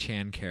Jackie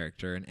Chan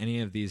character in any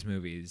of these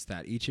movies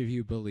that each of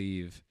you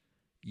believe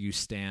you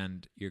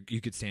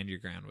could stand your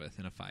ground with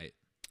in a fight?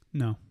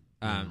 No.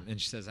 And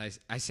she says,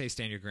 I say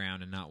stand your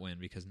ground and not win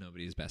because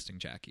nobody is besting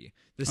Jackie.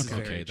 This is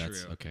very true.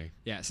 That's okay.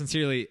 Yeah,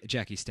 sincerely,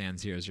 Jackie Stan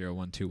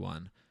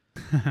 00121.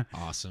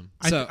 Awesome.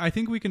 So I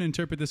think we can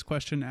interpret this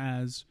question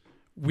as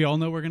we all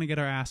know we're going to get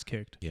our ass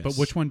kicked, Yes. but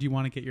which one do you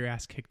want to get your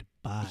ass kicked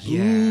by?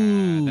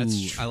 yeah, that's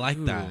Ooh, true. I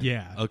like that.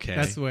 Yeah. Okay.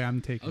 That's the way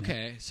I'm taking it.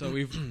 Okay, so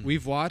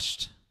we've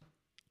watched.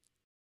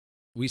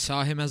 We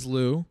saw him as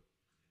Liu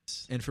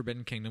in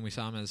Forbidden Kingdom. We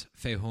saw him as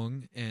Fei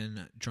Hung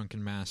in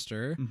Drunken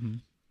Master. Mm-hmm.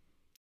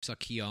 We saw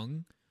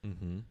Kyung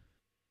Mm-hmm.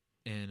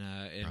 in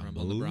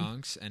Rumble in the Ramu?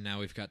 Bronx, and now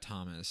we've got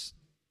Thomas.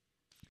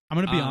 I'm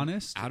going to be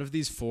honest. Out of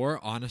these four,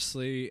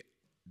 honestly,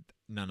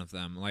 none of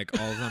them. Like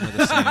all of them are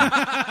the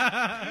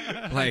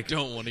same. Like,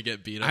 don't want to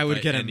get beat up. I would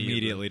by get any of them.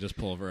 immediately just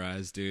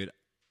pulverized, dude.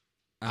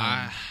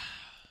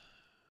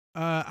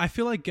 I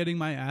feel like getting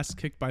my ass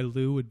kicked by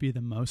Lou would be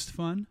the most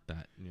fun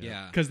That,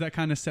 yeah. because that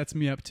kind of sets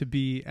me up to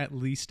be at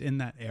least in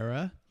that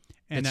era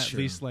and That's at true.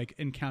 least like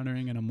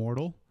encountering an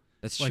immortal.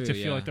 That's Like true.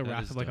 to feel like the that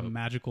wrath is of like a dope.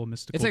 magical,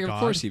 mystical It's like, god. of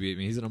course he beat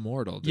me. He's an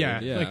immortal, dude. Yeah,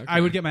 like I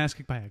okay. would get my ass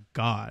kicked by a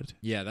god.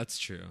 Yeah, that's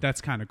true.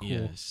 That's kind of cool.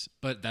 Yes.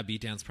 But that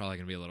beatdown's probably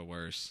gonna be a little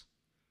worse.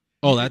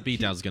 Oh, that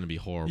beatdown's gonna be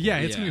horrible. Yeah,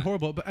 it's gonna be Yeah.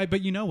 horrible.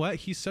 But you know what?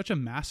 He's such a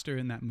master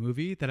in that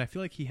movie that I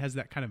feel like he has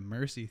that kind of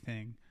mercy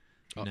thing.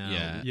 Oh, No.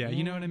 yeah. Yeah,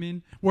 you know what I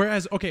mean.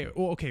 Whereas,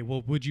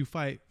 well, would you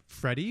fight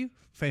Freddy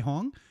Fei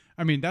Hong?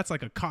 I mean, that's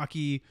like a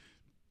cocky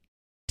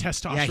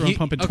testosterone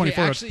pumping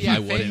 24. Actually, yeah, I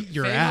wouldn't.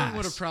 Your Fei ass Hung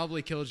would have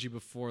probably killed you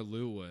before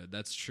Liu would.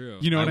 That's true.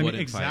 You know what I mean?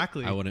 wouldn't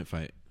Exactly. I wouldn't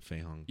fight Fei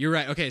Hong. You're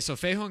right. Okay, so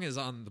Fei Hung is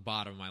on the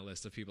bottom of my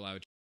list of people I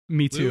would.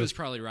 Me too. Liu is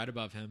probably right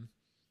above him.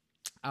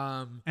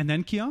 And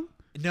then Kyung?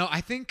 No,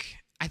 I think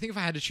if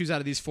I had to choose out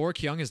of these four,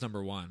 Kyung is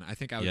number one. I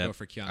think I would Yep. go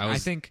for Kyung. I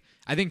was-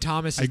 I think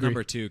Thomas I is agree.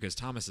 number two because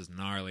Thomas is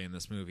gnarly in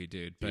this movie,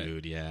 dude. But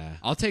Dude, yeah.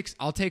 I'll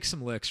take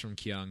some licks from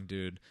Kyung,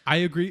 dude. I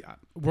agree.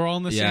 We're all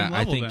on the Yeah, same I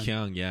level think then.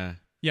 Kyung, yeah.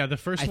 Yeah, the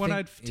first I one think-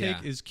 I'd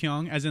take yeah. is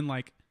Kyung, as in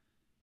like,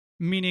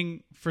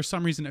 meaning for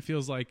some reason it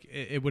feels like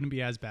it wouldn't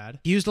be as bad.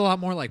 He used a lot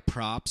more like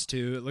props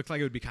too. It looked like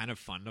it would be kind of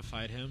fun to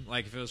fight him.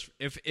 Like if it was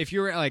if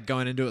you were like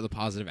going into it with a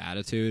positive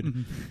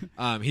attitude,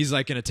 he's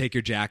like gonna take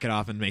your jacket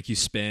off and make you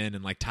spin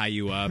and like tie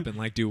you up and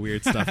like do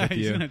weird stuff with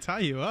He's you. gonna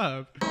tie you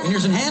up.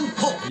 Fingers in hand,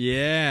 pull.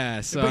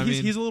 Yeah, so But I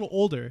mean, he's a little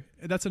older.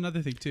 That's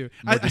another thing too.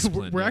 More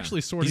disciplined, we're yeah.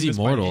 actually sorting He's this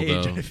by immortal,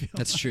 age, though. I feel.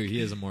 that's true. He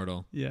is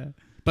immortal, Yeah.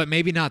 but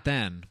maybe not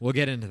then. We'll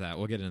get into that.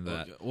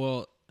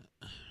 Well,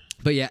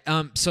 But yeah,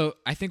 so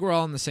I think we're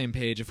all on the same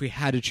page. If we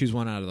had to choose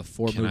one out of the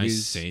four can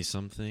movies, I say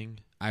something?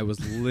 I was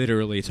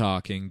literally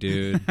talking,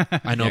 dude. I know,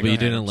 Yeah, but go you ahead,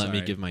 didn't I'm let me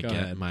sorry. give my Go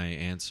ahead. my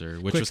answer,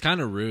 which Quick- was kind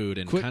of rude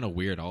and quick- kind of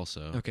weird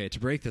also. Okay, to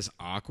break this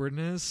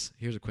awkwardness,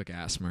 here's a quick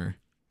asthma.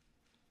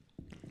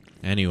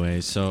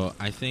 Anyway, so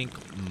I think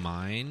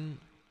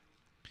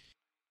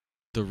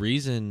the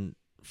reason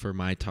for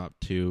my top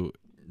two,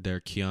 they're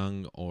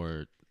Kyung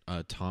or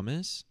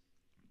Thomas,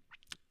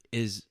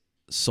 is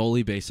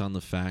solely based on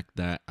the fact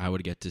that I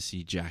would get to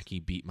see Jackie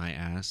beat my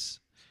ass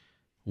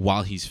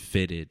while he's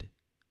fitted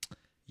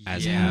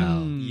as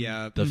hell.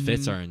 Yeah, The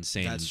fits are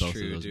insane That's in both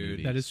true, of those dude.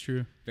 movies. That is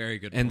true. very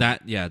good. And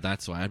point.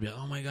 that's why I'd be like,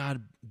 oh my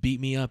God, beat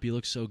me up. You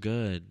look so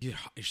good. you're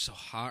so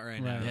hot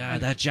right Right. now. Yeah,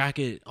 that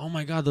jacket. Oh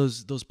my God,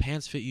 those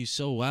pants fit you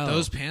so well.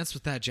 Those pants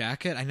with that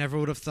jacket, I never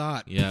would have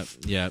thought. Yep.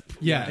 Yeah, I'm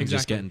exactly.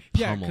 just getting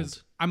Yeah, pummeled.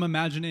 because I'm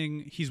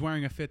imagining he's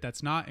wearing a fit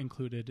that's not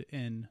included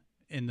in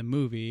the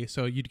movie,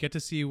 so you'd get to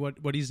see what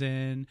he's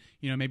in.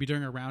 You know, maybe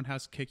during a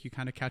roundhouse kick, you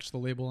kind of catch the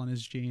label on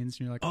his jeans,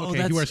 and you're like, Oh, okay, he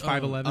that's- wears oh,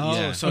 5'11". Oh,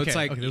 Yeah. so it's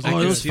like there's I Oh,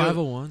 can it was steal-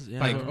 501s. Yeah.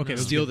 Like, I okay, don't know.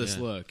 steal this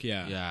Yeah. look.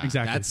 Yeah, Yeah.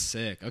 Exactly. That's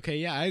sick. Okay,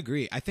 yeah, I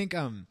agree. I think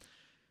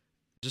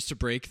just to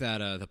break that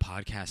the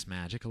podcast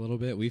magic a little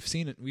bit, we've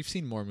seen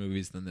more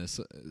movies than this.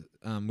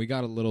 We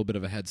got a little bit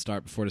of a head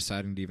start before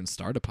deciding to even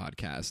start a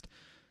podcast.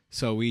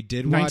 So we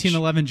did watch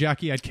 1911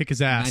 Jackie, I'd kick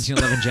his ass.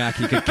 1911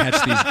 Jackie could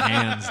catch these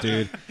hands,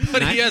 dude.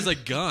 But he has a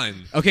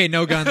gun. Okay,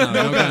 no gun though.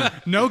 No gun.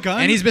 No gun.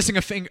 And he's missing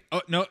a finger.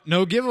 Oh, no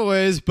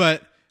giveaways,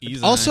 but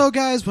Easy. also,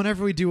 guys,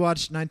 whenever we do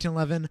watch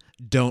 1911,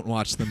 don't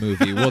watch the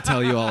movie. We'll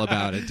tell you all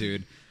about it,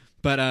 dude.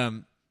 But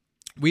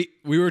we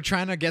were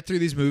trying to get through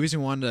these movies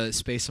and wanted to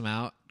space them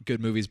out.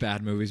 Good movies,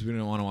 bad movies. We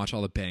didn't want to watch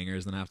all the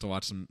bangers and have to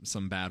watch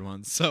some bad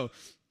ones. So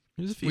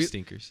There's a few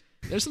stinkers.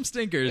 there's some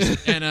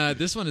stinkers, and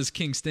this one is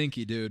King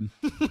Stinky, dude.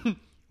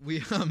 we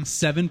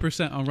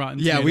 7% on Rotten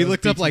yeah, Tomatoes. we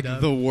looked up BT like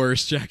dub. the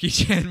worst Jackie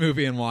Chan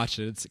movie and watched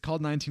it. It's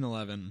called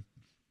 1911.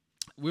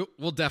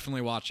 We'll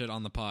definitely watch it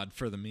on the pod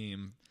for the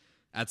meme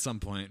at some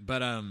point.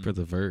 But For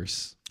the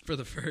verse. for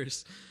the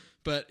first.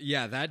 But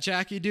yeah, that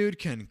Jackie dude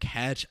can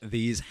catch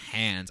these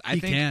hands. I He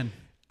think can.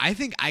 I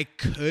think I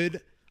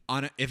could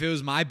if it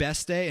was my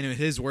best day and it was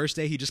his worst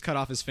day, he just cut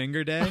off his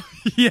finger day.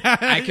 Yeah,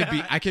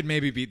 I could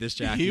maybe beat this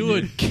Jackie. He dude.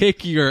 would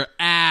kick your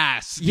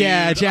ass. Dude.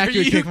 Yeah, Jackie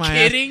Are would kick my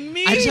you kidding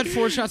me? ass. I just had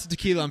 4 shots of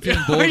tequila. I'm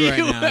feeling bold Are you, right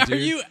now, dude. Are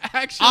you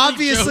actually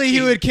Obviously, he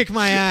joking? would kick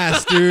my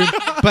ass, dude.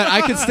 But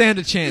I could stand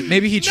a chance.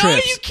 Maybe he No,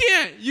 trips. you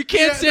can't. You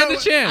can't stand a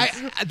chance.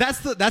 That's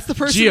the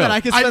person Gio. that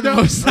I could spend the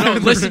most No, time. no,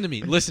 with. listen to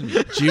me. Listen to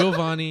me.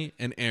 Giovanni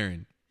and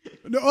Aaron.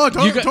 No,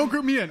 You got- don't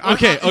group me in.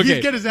 Okay, okay.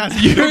 He'd get his ass.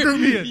 Don't group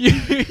me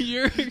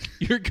in.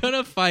 You're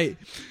gonna fight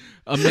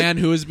a man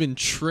who has been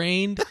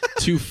trained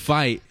to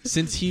fight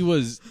since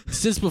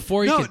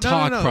before he could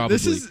talk. No. Probably.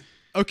 This is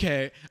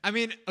okay. I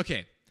mean,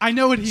 okay. I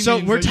know what he So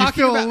means. we're but you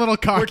talking feel about a little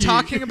cocky. We're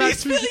talking about.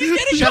 He's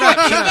getting Shut up,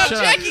 cocky shut up, about shut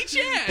up. Jackie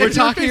Chan. We're If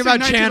talking you're about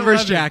facing Chan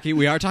versus 1911. Jackie.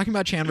 We are talking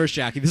about Chan versus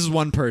Jackie. This is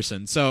one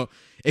person. So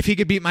if he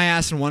could beat my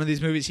ass in one of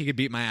these movies, he could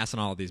beat my ass in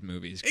all of these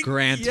movies.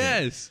 Granted.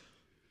 Yes.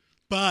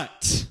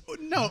 But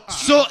No.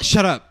 so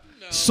shut up.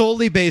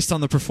 Solely based on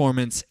the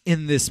performance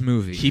in this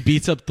movie. He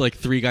beats up like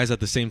 3 guys at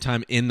the same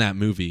time in that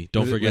movie.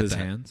 Don't With- forget with his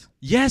that. hands?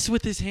 Yes,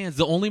 with his hands.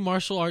 The only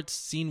martial arts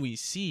scene we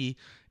see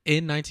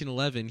in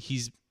 1911,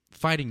 he's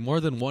fighting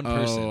more than one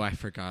person. Oh, I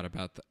forgot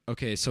about that.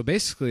 Okay, so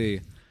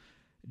basically,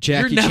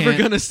 Jackie You're never Chan,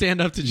 gonna stand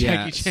up to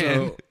Jackie Chan.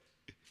 So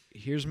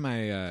here's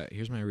my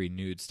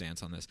renewed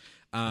stance on this.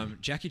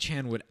 Jackie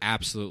Chan would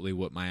absolutely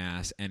whoop my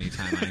ass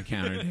anytime I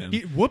encountered him.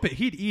 He'd whoop it.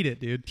 He'd eat it,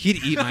 dude.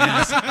 He'd eat my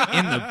ass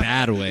in the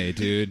bad way,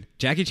 dude.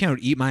 Jackie Chan would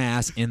eat my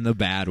ass in the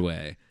bad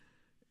way.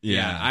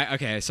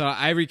 Okay, so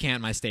I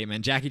recant my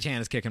statement. Jackie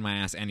Chan is kicking my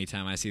ass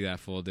anytime I see that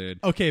fool, dude.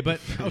 Okay, but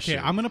okay, sure.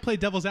 I'm gonna play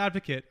devil's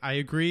advocate. I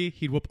agree.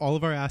 He'd whoop all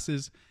of our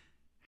asses.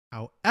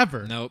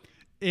 However, Nope.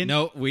 I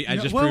I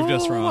just proved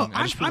us wrong.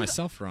 I just proved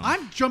myself wrong.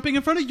 I'm jumping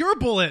in front of your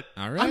bullet.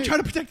 All right. I'm trying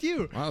to protect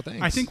you. Wow, thanks.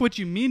 I think what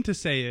you mean to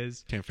say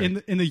is Can't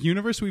in the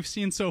universe we've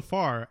seen so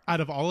far, out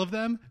of all of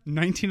them,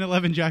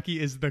 1911 Jackie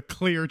is the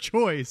clear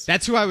choice.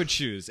 That's who I would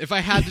choose. If I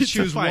had to To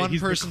choose fight. one He's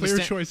the person clear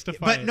to stand, choice to But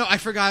fight. no, I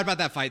forgot about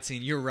that fight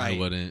scene. You're right. I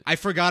wouldn't. I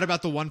forgot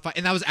about the one fight,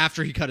 and that was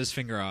after he cut his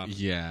finger off.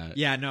 Yeah.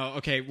 Yeah, no,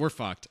 okay, we're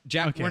fucked.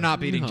 Okay. We're not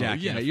beating No,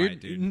 Jackie yeah, in a you're fight,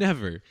 dude.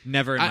 never.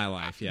 Never in my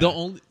life. Yeah.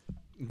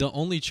 The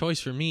only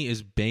choice for me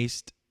is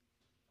based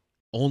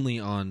only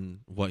on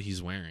what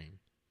he's wearing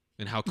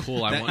and how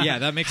cool I That- want. yeah,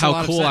 that makes a how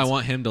lot of cool I sense.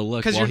 want him to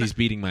look 'Cause while you're he's not-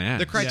 beating my ass.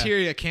 The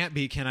criteria can't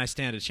be can I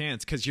stand a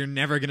chance because you're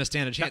never going to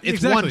stand a chance. It's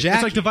exactly. one Jackie.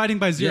 It's like dividing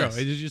by 0. Yes.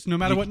 It's just no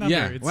matter what number.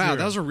 Yeah. It's Wow, 0.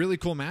 that was a really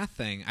cool math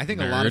thing. I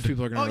think a lot of Nerd.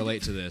 people are going to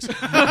relate to this.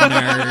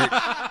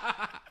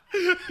 Nerd.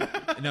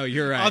 No,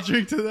 you're right. I'll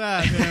drink to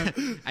that.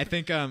 Man. I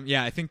think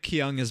I think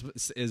Kyung is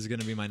going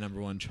to be my number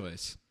one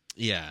choice.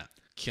 yeah.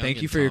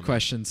 Thank you for your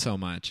question so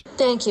much.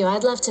 Thank you.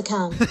 I'd love to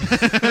come.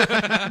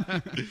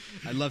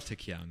 I love to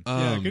Kyung.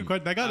 Yeah, good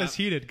question. That got us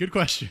heated. Good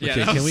question. Yeah, Okay,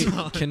 that can was we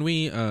solid. can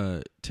we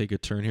take a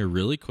turn here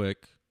really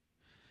quick?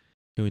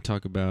 Can we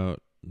talk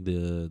about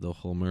the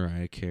whole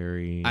Mariah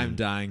Carey? I'm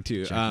dying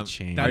to. Jackie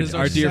Chan. That is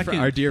our our dear second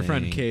our dear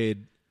friend thing.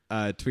 Cade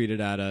tweeted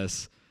at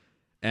us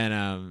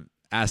and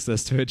asked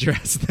us to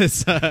address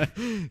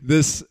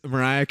this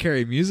Mariah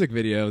Carey music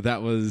video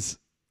that was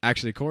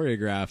actually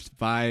choreographed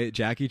by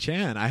Jackie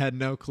Chan. I had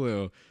no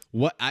clue.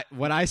 What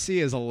I see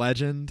is a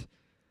legend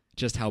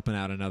just helping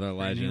out another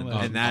legend,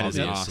 legend. and that is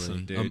Obviously.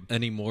 awesome, dude.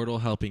 An immortal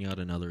helping out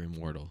another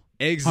immortal.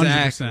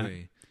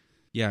 Exactly.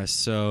 Yeah,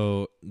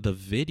 so the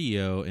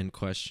video in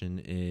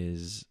question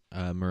is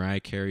Mariah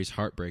Carey's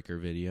Heartbreaker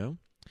video,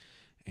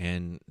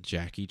 and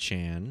Jackie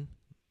Chan,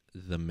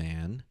 the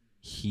man,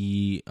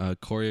 he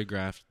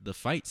choreographed the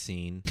fight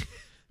scene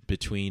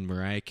between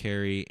Mariah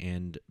Carey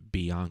and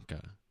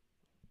Bianca.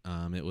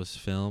 It was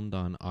filmed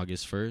on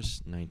August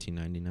 1st,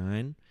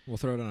 1999. We'll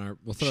throw it on our.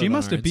 We'll throw it She on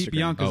must our have beat Instagram.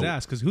 Bianca's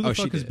ass because who the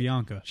she fuck is did.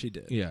 Bianca? She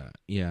did. Yeah,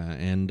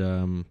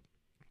 and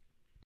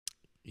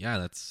yeah,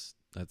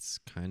 that's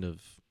kind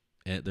of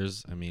it.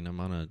 I'm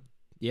on a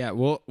Yeah,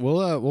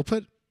 we'll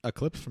put a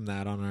clip from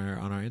that on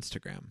our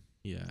Instagram.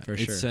 For It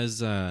sure.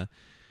 says,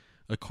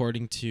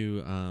 according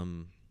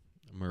to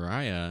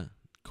Mariah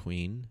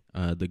Queen,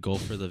 the goal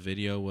for the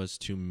video was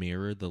to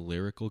mirror the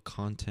lyrical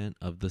content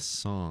of the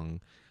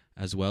song,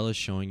 as well as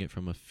showing it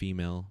from a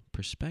female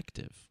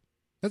perspective.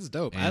 That's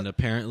dope. And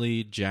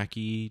apparently,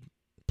 Jackie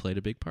played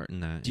a big part in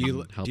that. Do you in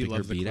lo- do you helping her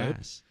love the beat clip?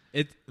 ass?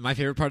 My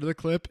favorite part of the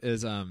clip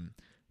is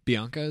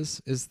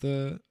Bianca's is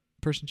the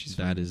person she's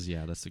That from. is,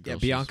 that's the girl. Yeah,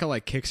 she's- Bianca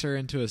like kicks her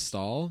into a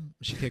stall.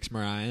 She kicks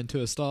Mariah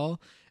into a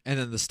stall, and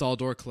then the stall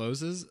door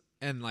closes,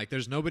 and like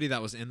there's nobody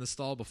that was in the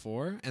stall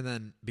before, and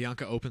then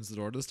Bianca opens the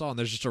door to the stall, and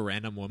there's just a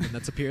random woman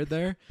that's appeared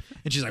there,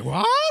 and she's like,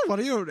 "What? What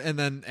are you?" And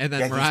then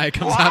Mariah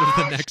comes out of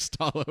the next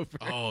stall over.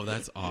 Oh,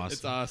 that's awesome.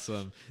 It's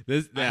awesome.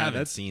 I haven't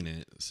that's seen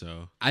it,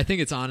 so I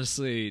think it's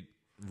honestly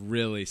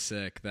really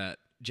sick that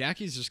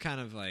Jackie's just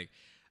kind of like,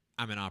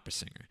 I'm an opera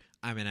singer.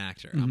 I'm an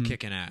actor. I'm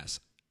kicking ass.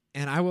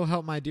 and I will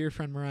help my dear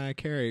friend Mariah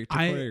Carey to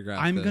choreograph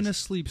I'm this. gonna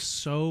sleep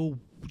so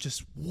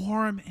just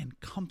warm and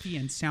comfy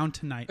and sound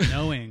tonight,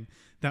 knowing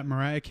that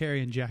Mariah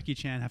Carey and Jackie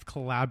Chan have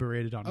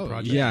collaborated on a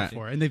project yeah.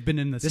 before, and they've been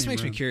in the This same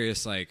makes me room.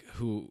 curious, like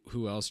who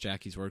else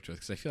Jackie's worked with,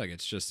 because I feel like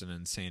it's just an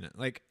insane.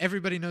 Like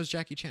everybody knows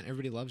Jackie Chan,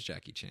 everybody loves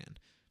Jackie Chan.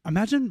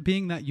 Imagine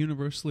being that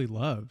universally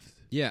loved.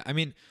 Yeah, I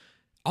mean,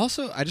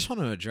 also I just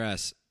want to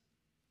address.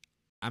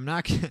 I'm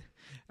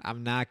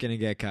not gonna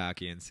get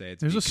cocky and say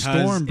it's There's a because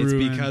storm it's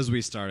brewing. because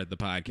we started the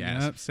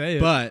podcast. Yep, say it.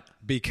 But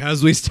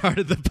because we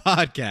started the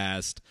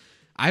podcast,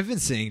 I've been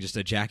seeing just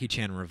a Jackie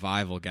Chan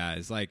revival,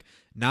 guys. Like,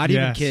 not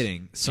even Yes.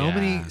 kidding. So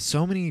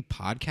Yeah. many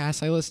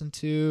podcasts I listen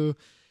to,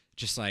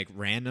 just like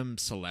random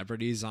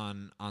celebrities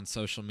on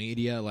social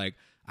media. Like,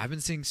 I've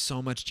been seeing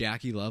so much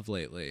Jackie love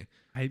lately.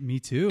 Me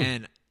too.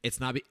 And it's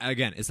not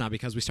it's not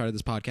because we started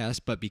this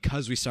podcast, but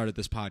because we started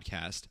this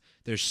podcast,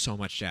 there's so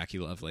much Jackie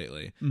love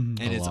lately, and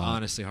it's lot.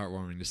 honestly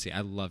heartwarming to see. I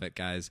love it,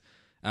 guys.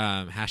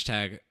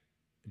 Hashtag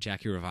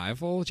Jackie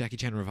Revival, Jackie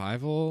Chan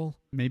Revival.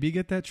 Maybe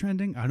get that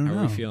trending. I don't How know.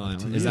 are we feeling? Up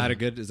to Is you. that a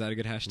good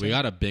hashtag? We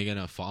got a big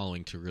enough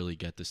following to really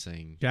get this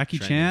thing. Jackie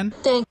trending.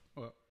 Chan? Thank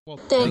you. Well,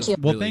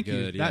 Really thank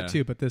good, you. yeah. That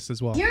too, but this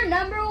as well. You're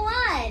number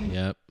one.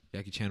 Yep.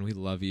 Jackie Chan, we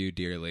love you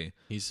dearly.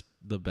 He's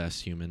the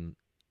best human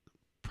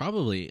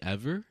probably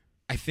ever.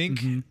 I think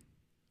Mhm.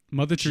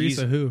 Mother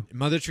Teresa, who?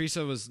 Mother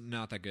Teresa was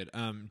not that good.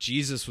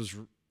 Jesus was. He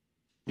was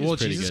Well,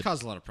 pretty Jesus good.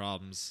 caused a lot of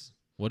problems.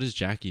 What has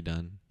Jackie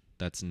done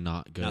that's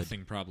not good?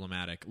 Nothing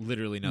problematic.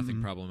 Literally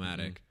nothing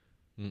problematic.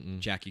 Mm-mm.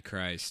 Jackie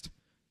Christ.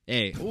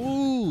 Hey.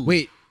 Ooh.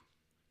 Wait.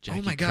 Jackie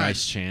oh my God.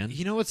 Christ Chan.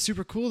 You know what's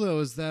super cool though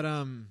is that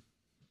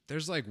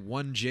there's like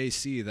one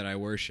JC that I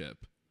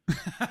worship.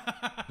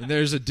 And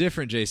there's a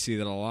different JC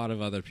that a lot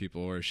of other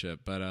people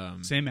worship, but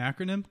Same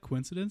acronym?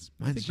 Coincidence?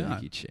 I mine's think not.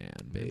 Jackie Chan,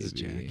 baby. It's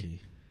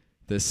Jackie.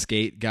 The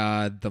skate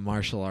god, the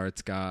martial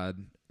arts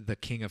god, the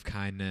king of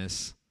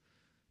kindness,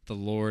 the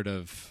lord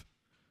of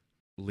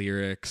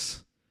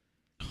lyrics,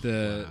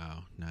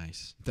 Wow,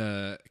 nice.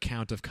 the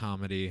count of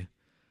comedy.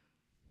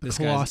 The This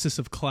Colossus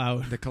of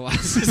Cloud. The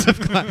Colossus of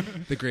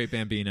the Great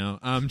Bambino.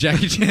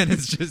 Jackie Chan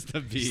is just a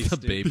beast. The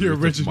dude. Babe The Ruth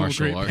of original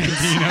martial Great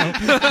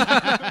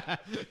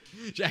arts.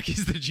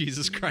 Jackie's the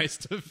Jesus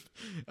Christ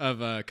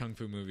of kung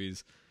fu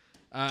movies.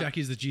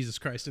 Jackie's the Jesus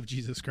Christ of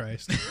Jesus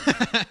Christ.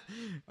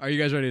 Are you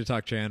guys ready to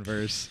talk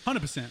Chanverse?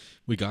 100%.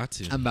 We got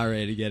to. I'm about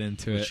ready to get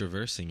into We're it.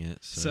 traversing it.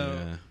 So, So-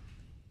 yeah.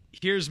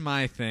 Here's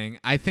my thing.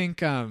 I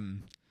think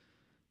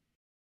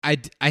I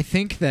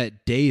think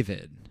that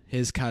David,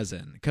 his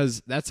cousin,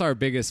 because that's our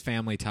biggest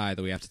family tie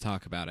that we have to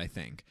talk about, I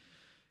think.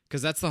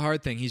 Because that's the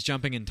hard thing. He's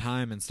jumping in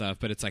time and stuff,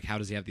 but it's like, how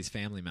does he have these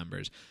family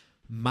members?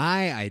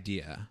 My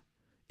idea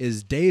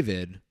is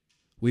David,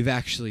 we've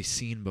actually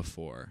seen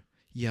before.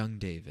 Young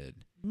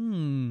David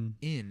in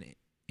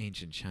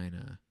ancient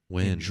China.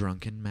 When? In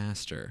Drunken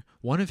Master.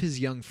 One of his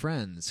young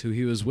friends who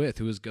he was with,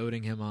 who was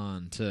goading him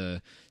on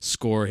to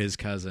score his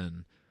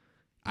cousin.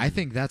 I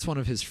think that's one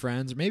of his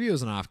friends. Maybe it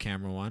was an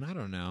off-camera one. I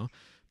don't know.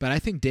 But I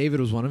think David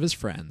was one of his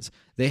friends.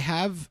 They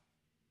have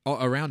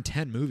around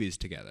 10 movies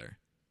together.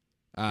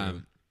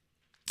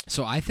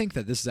 So I think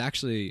that this is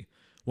actually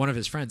one of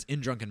his friends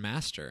in Drunken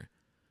Master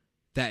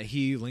that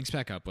he links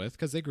back up with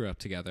because they grew up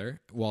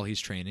together while he's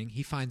training.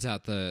 He finds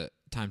out the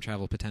time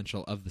travel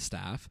potential of the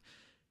staff.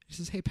 He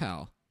says, hey,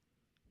 pal,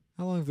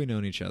 how long have we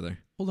known each other?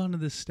 Hold on to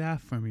this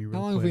staff for me real How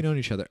long quick. have we known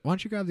each other? Why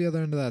don't you grab the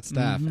other end of that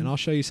staff Mhm. and I'll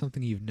show you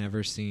something you've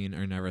never seen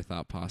or never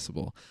thought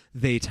possible.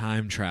 They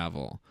time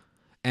travel.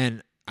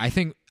 And I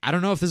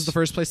don't know if this is the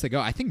first place they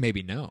go. I think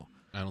maybe no.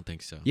 I don't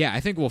think so. Yeah, I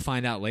think we'll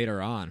find out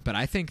later on. But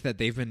I think that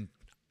they've been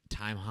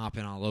time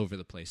hopping all over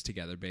the place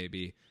together,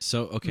 baby.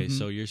 So, okay, Mhm.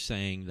 so you're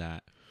saying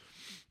that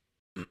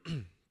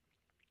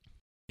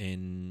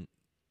in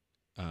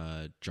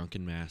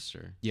Drunken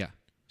Master, Yeah.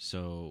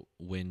 so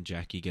when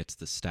Jackie gets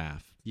the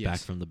staff Yes. back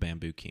from the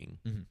Bamboo King,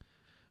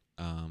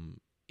 Mhm.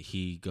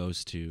 he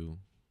goes to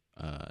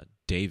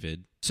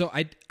David. So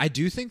I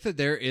do think that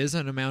there is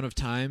an amount of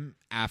time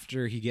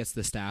after he gets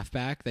the staff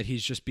back that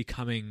he's just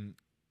becoming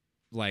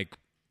like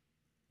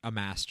a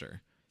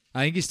master.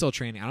 I think he's still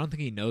training. I don't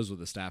think he knows what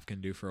the staff can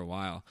do for a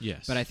while.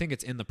 Yes. But I think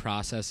it's in the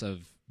process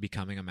of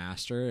becoming a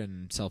master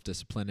and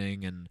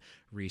self-disciplining and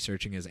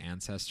researching his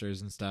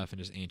ancestors and stuff and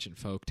just ancient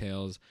folk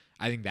tales.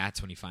 I think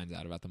that's when he finds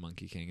out about the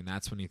Monkey King, and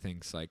that's when he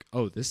thinks like,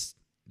 oh, this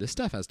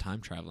stuff has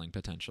time traveling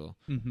potential.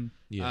 Mm-hmm.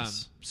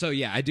 Yes. So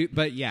yeah, I do.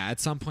 But yeah, at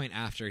some point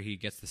after he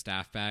gets the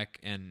staff back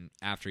and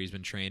after he's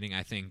been training,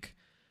 I think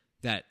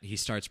that he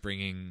starts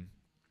bringing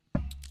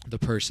the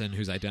person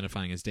who's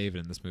identifying as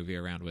David in this movie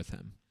around with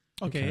him.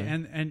 Okay,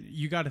 Okay. and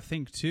you got to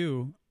think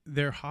too.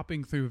 They're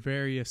hopping through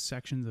various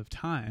sections of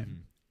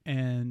time,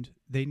 and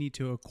they need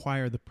to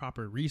acquire the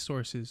proper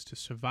resources to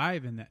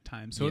survive in that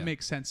time. So Yeah. it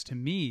makes sense to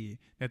me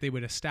that they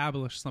would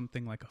establish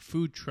something like a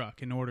food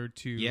truck in order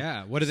to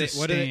Yeah, what do they?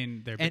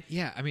 sustain their And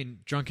yeah, I mean,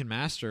 Drunken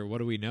Master. What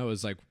do we know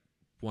is like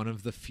one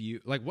of the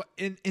few. Like what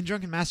in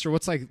Drunken Master?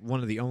 What's like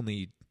one of the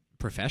only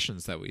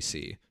professions that we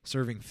see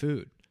serving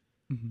food.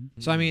 Mhm.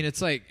 So I mean,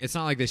 it's like it's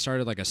not like they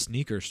started like a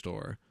sneaker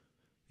store.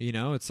 You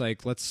know, it's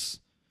like let's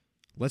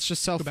let's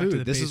just sell Go back to food.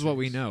 the This is what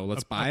we basics. know.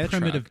 Let's A buy a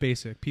primitive truck.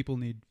 basic. People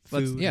need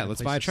food.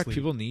 Let's buy a truck. Sleep.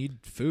 People need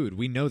food.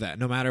 We know that.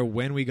 No matter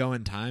when we go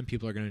in time,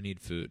 people are going to need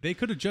food. They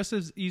could have just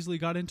as easily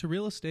got into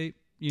real estate.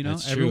 You know,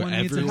 That's true. everyone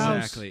needs a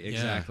house. Exactly. Yeah.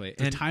 Exactly.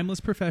 It's a timeless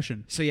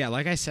profession. So yeah,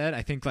 like I said,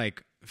 I think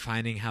like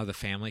finding how the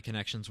family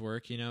connections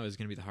work, you know, is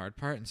going to be the hard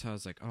part. And so I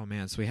was like, oh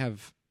man, so we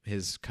have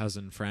his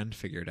cousin friend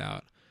figured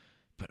out,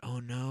 but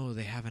oh no,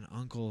 they have an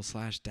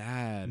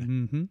uncle/dad.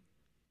 Mm-hmm.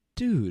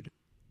 Dude,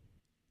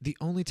 the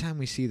only time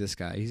we see this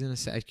guy, he's in a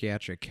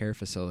psychiatric care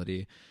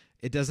facility.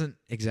 It doesn't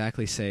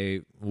exactly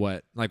say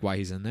why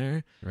he's in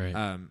there.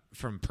 Right.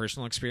 From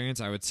personal experience,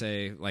 I would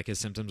say like his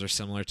symptoms are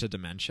similar to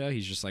dementia.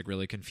 He's just like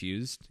really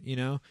confused, you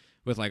know,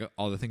 with like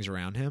all the things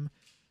around him.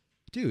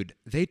 Dude,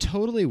 they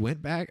totally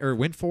went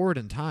forward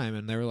in time,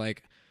 and they were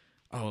like,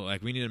 oh,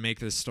 like we need to make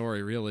this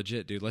story real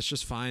legit, dude. Let's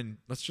just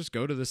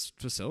go to this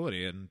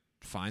facility and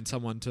find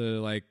someone to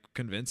like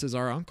convince is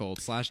our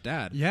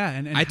uncle/dad. Yeah,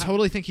 and I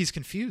totally think he's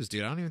confused,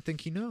 dude. I don't even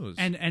think he knows.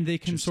 And they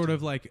can sort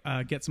of like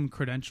get some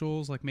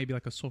credentials, like maybe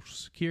like a social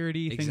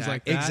security, things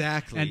like that.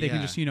 Exactly. And they can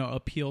yeah. just, you know,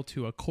 appeal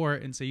to a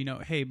court and say, you know,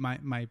 hey,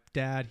 my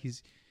dad,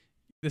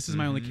 this is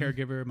my only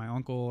caregiver, my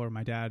uncle or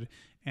my dad,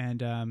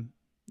 and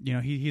you know,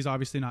 he's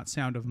obviously not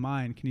sound of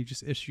mind. Can you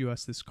just issue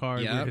us this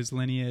card with his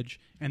lineage?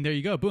 And there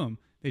you go, boom.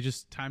 They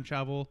just time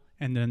travel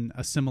and then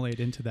assimilate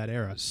into that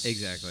era.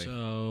 Exactly.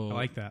 So I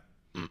like that.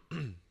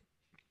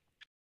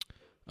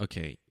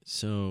 Okay,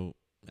 so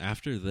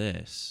after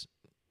this,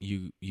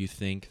 you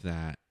think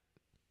that?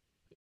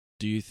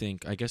 Do you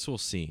think? I guess we'll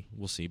see.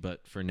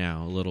 But for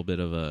now, a little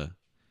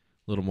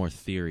little more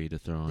theory to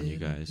throw on you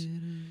guys.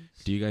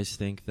 Do you guys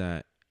think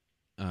that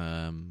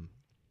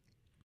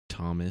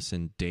Thomas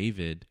and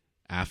David,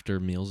 after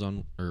Wheels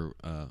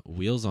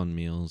on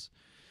Meals,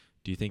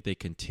 do you think they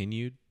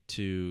continued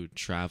to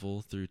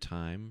travel through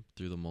time,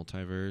 through the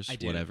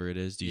multiverse, whatever it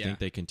is? Do you think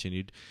they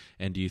continued?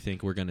 And do you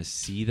think we're going to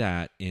see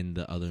that in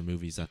the other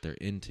movies that they're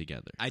in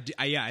together? I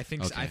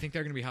think Okay. I think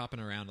they're going to be hopping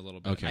around a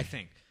little bit. Okay. I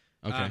think.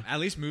 Okay. At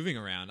least moving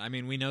around. I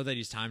mean, we know that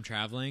he's time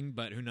traveling,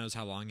 but who knows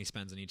how long he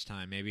spends in each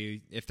time.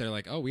 Maybe if they're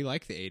like, oh, we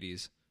like the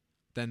 80s,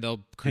 then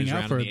they'll cruise Hang out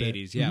around for in the a bit.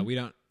 80s. Yeah,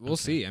 Mhm. we'll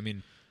see. I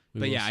mean, We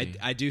but will yeah, see.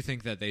 I do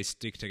think that they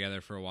stick together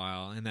for a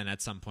while, and then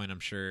at some point, I'm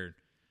sure.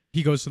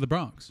 He goes to the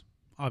Bronx,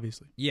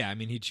 obviously. Yeah, I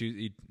mean,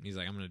 he's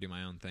like, I'm going to do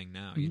my own thing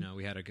now. You know,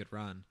 we had a good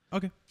run.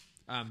 Okay.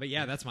 But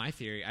yeah, that's my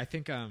theory. I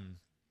think. So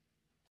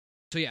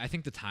yeah, I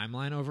think the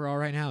timeline overall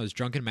right now is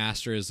Drunken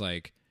Master is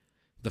like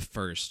the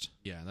first.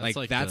 Yeah,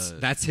 that's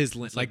that's his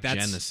that's like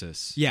that's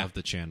genesis yeah. of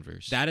the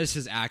Chanverse. That is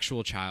his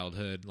actual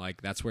childhood.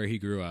 Like that's where he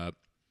grew up.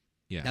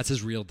 yeah, That's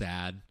his real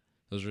dad.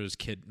 Those are his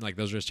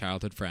those are his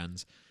childhood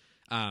friends.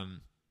 I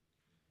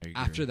agree.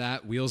 After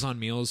that, Wheels on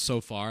Meals.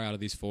 So far out of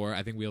these four,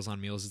 I think Wheels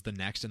on Meals is the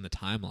next in the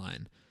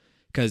timeline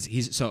because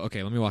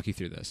okay. Let me walk you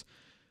through this.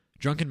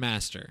 Drunken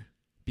Master,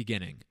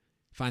 beginning,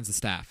 finds the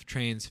staff,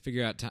 trains,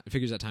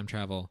 figures out time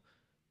travel,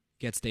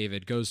 gets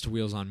David, goes to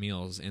Wheels on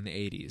Meals in the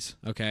 80s.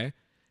 Okay,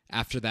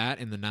 after that,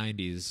 in the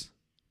 90s,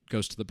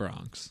 goes to the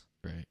Bronx.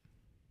 right.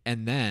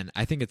 And then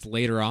I think it's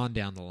later on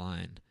down the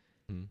line.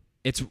 Mhm.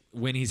 It's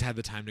when he's had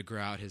the time to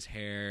grow out his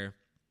hair.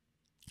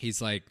 He's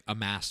like a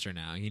master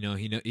now, you know.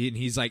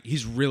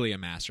 He's really a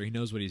master. He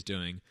knows what he's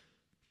doing.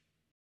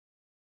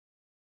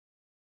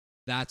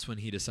 That's when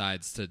he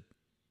decides to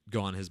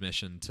go on his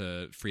mission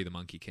to free the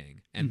Monkey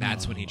King, and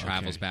that's when he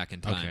travels okay. back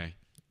in time. Okay,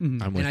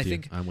 Mhm. I'm with I you.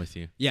 think- I'm with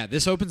you. Yeah,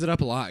 this opens it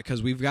up a lot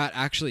because we've got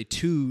actually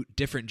two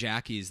different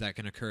Jackies that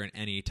can occur in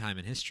any time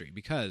in history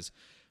because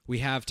we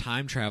have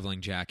time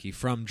traveling Jackie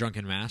from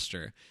Drunken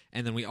Master,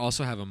 and then we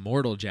also have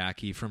immortal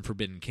Jackie from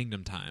Forbidden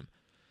Kingdom time.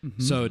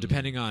 So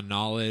depending on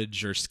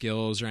knowledge or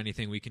skills or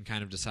anything, we can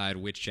kind of decide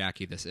which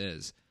Jackie this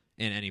is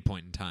in any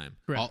point in time.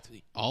 Correct.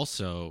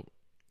 Also,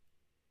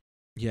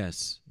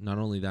 yes, not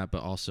only that,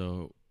 but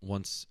also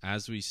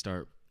as we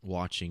start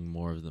watching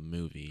more of the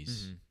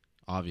movies, Mm-hmm.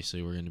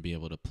 obviously we're going to be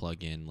able to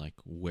plug in like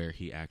where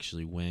he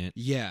actually went.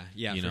 Yeah,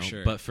 you for know?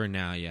 sure. But for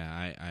now,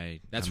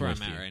 That's I'm where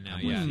with I'm at you. right now,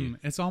 I'm with yeah. you.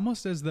 It's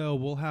almost as though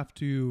we'll have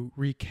to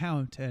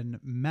recount and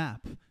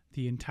map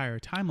the entire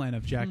timeline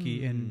of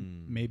Jackie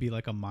in maybe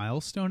like a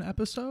milestone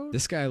episode.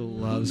 This guy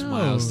loves knows?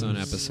 milestone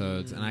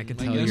episodes, and I can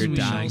I tell guess you're we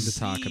dying shall to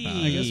talk see. about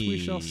I it. guess we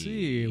shall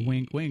see.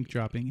 Wink, wink,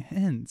 dropping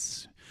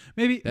hints.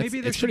 Maybe there It's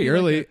should pretty be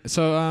early. Like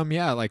So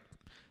yeah, like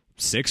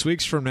 6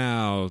 weeks from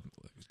now,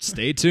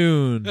 stay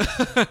tuned.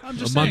 I'm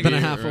just a month saying, and a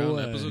half around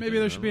away. episode- maybe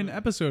there should be an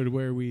episode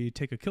where we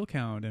take a kill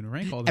count and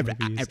rank all the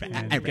movies and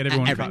every- get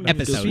everyone every caught up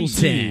to episode.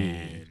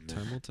 speed.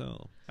 Time will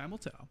tell. Time will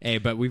tell. Hey,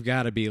 but we've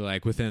got to be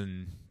like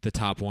within the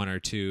top 1 or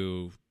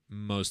 2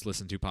 most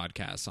listened to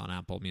podcasts on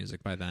Apple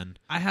Music by then.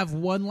 I have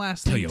one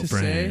last Tell thing your to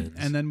friends. say,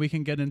 and then we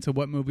can get into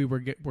what movie we're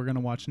going to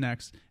watch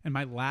next. And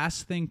my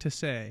last thing to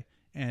say,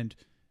 and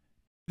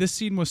this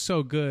scene was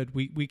so good,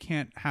 we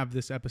can't have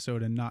this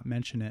episode and not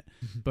mention it.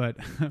 But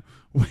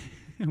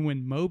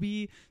when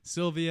Moby,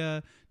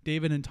 Sylvia,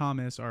 David, and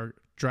Thomas are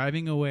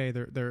driving away,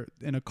 they're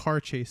in a car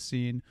chase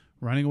scene,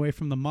 running away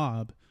from the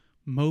mob.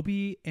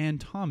 Moby and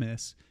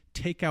Thomas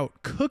take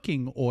out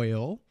cooking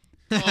oil,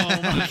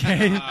 Oh,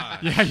 okay.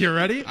 Yeah, you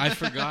ready? I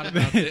forgot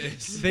about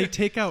this. They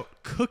take out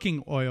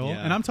cooking oil,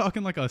 Yeah. and I'm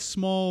talking like a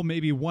small,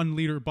 maybe 1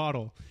 liter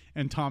bottle.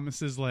 And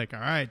Thomas is like, all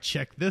right,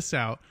 check this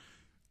out.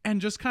 And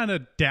just kind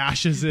of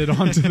dashes it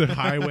onto the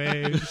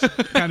highway,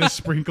 kind of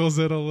sprinkles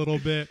it a little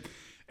bit.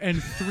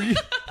 And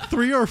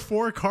three or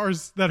four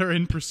cars that are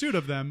in pursuit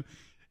of them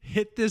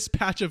hit this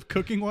patch of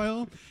cooking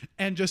oil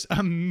and just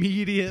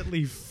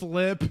immediately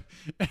flip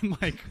and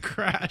like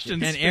crash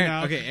and spin Aaron,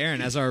 out. okay,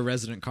 Aaron, as our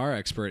resident car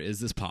expert,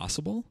 is this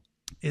possible?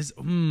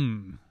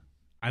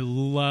 I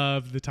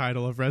love the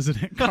title of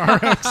resident car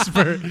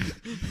expert.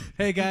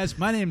 Hey guys,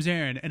 my name's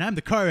Aaron, and I'm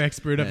the car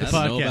expert of the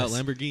I don't podcast. know about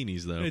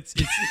Lamborghinis though. It's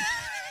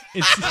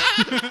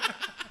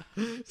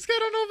This guy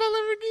don't know about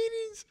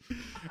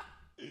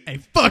Lamborghinis. hey,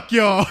 fuck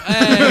y'all.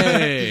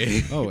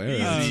 Hey. Oh,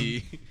 Aaron.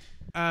 Easy.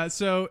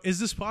 So is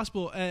this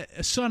possible?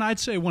 Son, I'd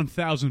say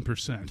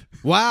 1,000%.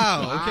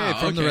 Wow. Okay,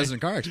 from the okay.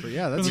 resident car expert.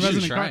 Yeah, that's From You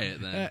the should resident try car-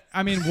 it then.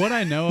 I mean, what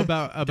I know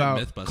about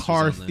Mythbusters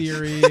car on this.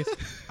 theory,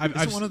 I've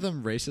Isn't one of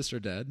them racist or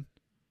dead?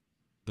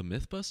 The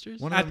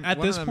Mythbusters? One At- of them, at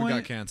one this of them point-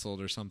 got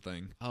canceled or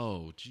something.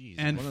 Oh, jeez.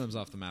 And One of them's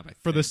off the map. I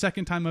think. for the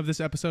second time of this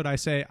episode, I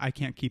say I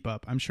can't keep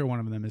up. I'm sure one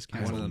of them is one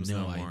canceled. of them's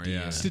no no more. idea.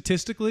 Yeah.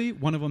 Statistically,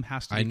 one of them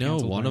has to be I know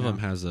canceled one by of them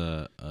now. has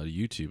a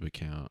YouTube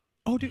account.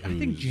 Oh, dude, I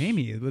think who's-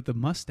 Jamie with the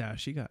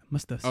mustache. She got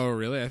mustache. Oh,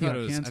 really? I He thought got it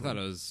was. canceled. I thought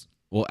it was.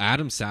 Well,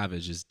 Adam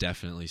Savage is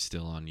definitely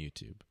still on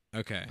YouTube.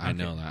 Okay. I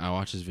know that. I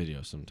watch his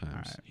videos sometimes.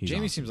 Alright. He's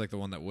Jamie awesome. seems like the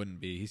one that wouldn't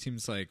be. He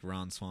seems like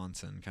Ron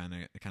Swanson kind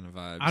of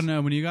vibes. I don't know.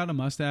 When you got a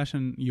mustache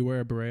and you wear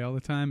a beret all the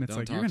time, it's Don't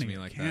like talk you're to gonna me get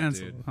like that,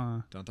 canceled, dude.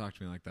 huh? Don't talk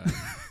to me like that.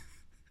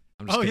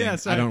 I'm just Oh, kidding. yeah, I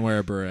sorry. don't wear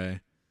a beret.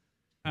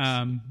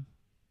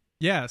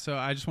 Yeah. So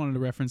I just wanted to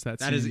reference that.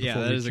 That scene is- yeah,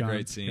 before that we is a jump,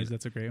 great scene. 'cause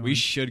that's a great one. We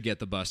should get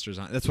the Busters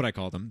on. That's what I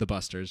call them, the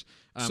Busters.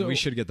 So we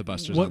should get the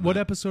Busters What on what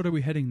that. episode are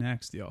we heading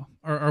next, y'all?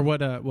 Or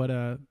what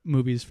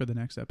movies for the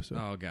next episode?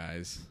 Oh,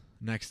 guys.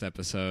 Next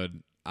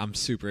episode, I'm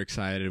super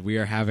excited. We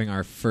are having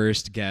our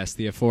first guest,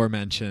 the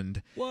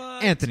aforementioned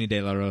Anthony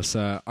De La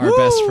Rosa, our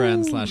best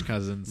friend /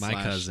 cousin, My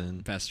 / cousin.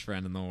 best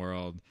friend in the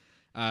world.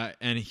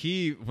 And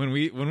he, when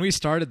we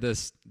started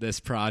this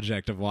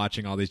project of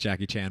watching all these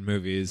Jackie Chan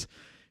movies,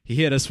 he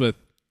hit us with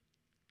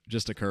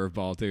just a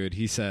curveball, dude.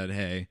 He said,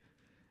 "Hey,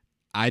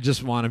 I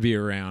just want to be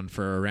around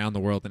for Around the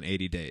World in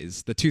 80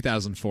 Days, the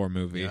 2004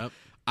 movie." Yep.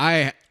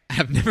 I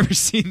have never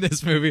seen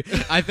this movie.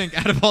 I think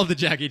out of all the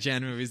Jackie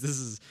Chan movies, this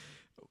is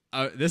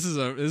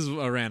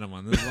a random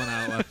one. This is one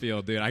out of left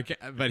field, dude. I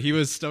can't, but he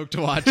was stoked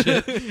to watch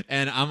it,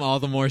 and I'm all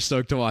the more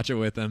stoked to watch it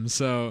with him.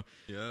 So,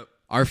 Yep.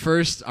 our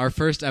first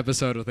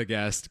episode with a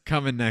guest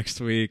coming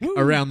next week.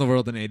 Around the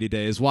World in 80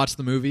 Days. Watch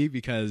the movie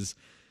because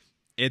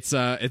it's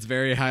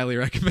very highly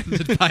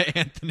recommended by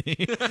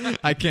Anthony.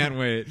 I can't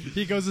wait.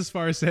 He goes as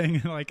far as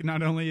saying, like,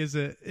 not only is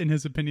it, in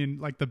his opinion,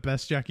 like the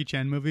best Jackie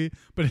Chan movie,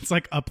 but it's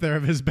like up there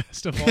of his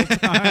best of all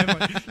time.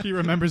 Like, he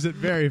remembers it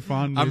very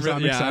fondly. So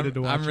I'm excited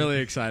to watch I'm it. really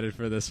excited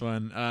for this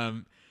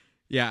one.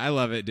 Yeah, I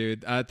love it,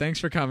 dude. Thanks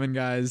for coming,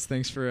 guys.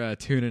 Thanks for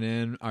tuning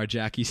in. Our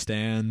Jackie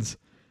stands.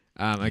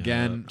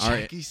 Again,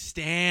 Jackie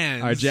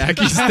stands. our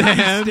Jackie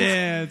stands.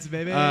 Dance,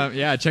 baby.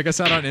 Yeah, check us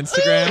out on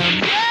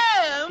Instagram.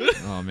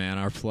 Oh man,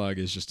 our plug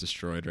is just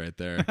destroyed right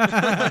there.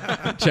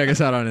 Check us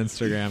out on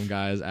Instagram,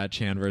 guys, at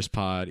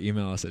ChanversePod.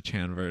 Email us at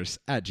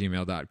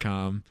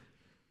chanverse@gmail.com.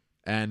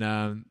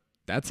 And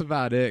that's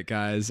about it,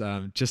 guys.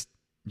 Just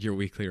your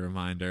weekly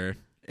reminder,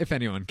 if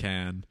anyone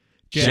can,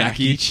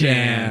 Jackie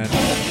Chan.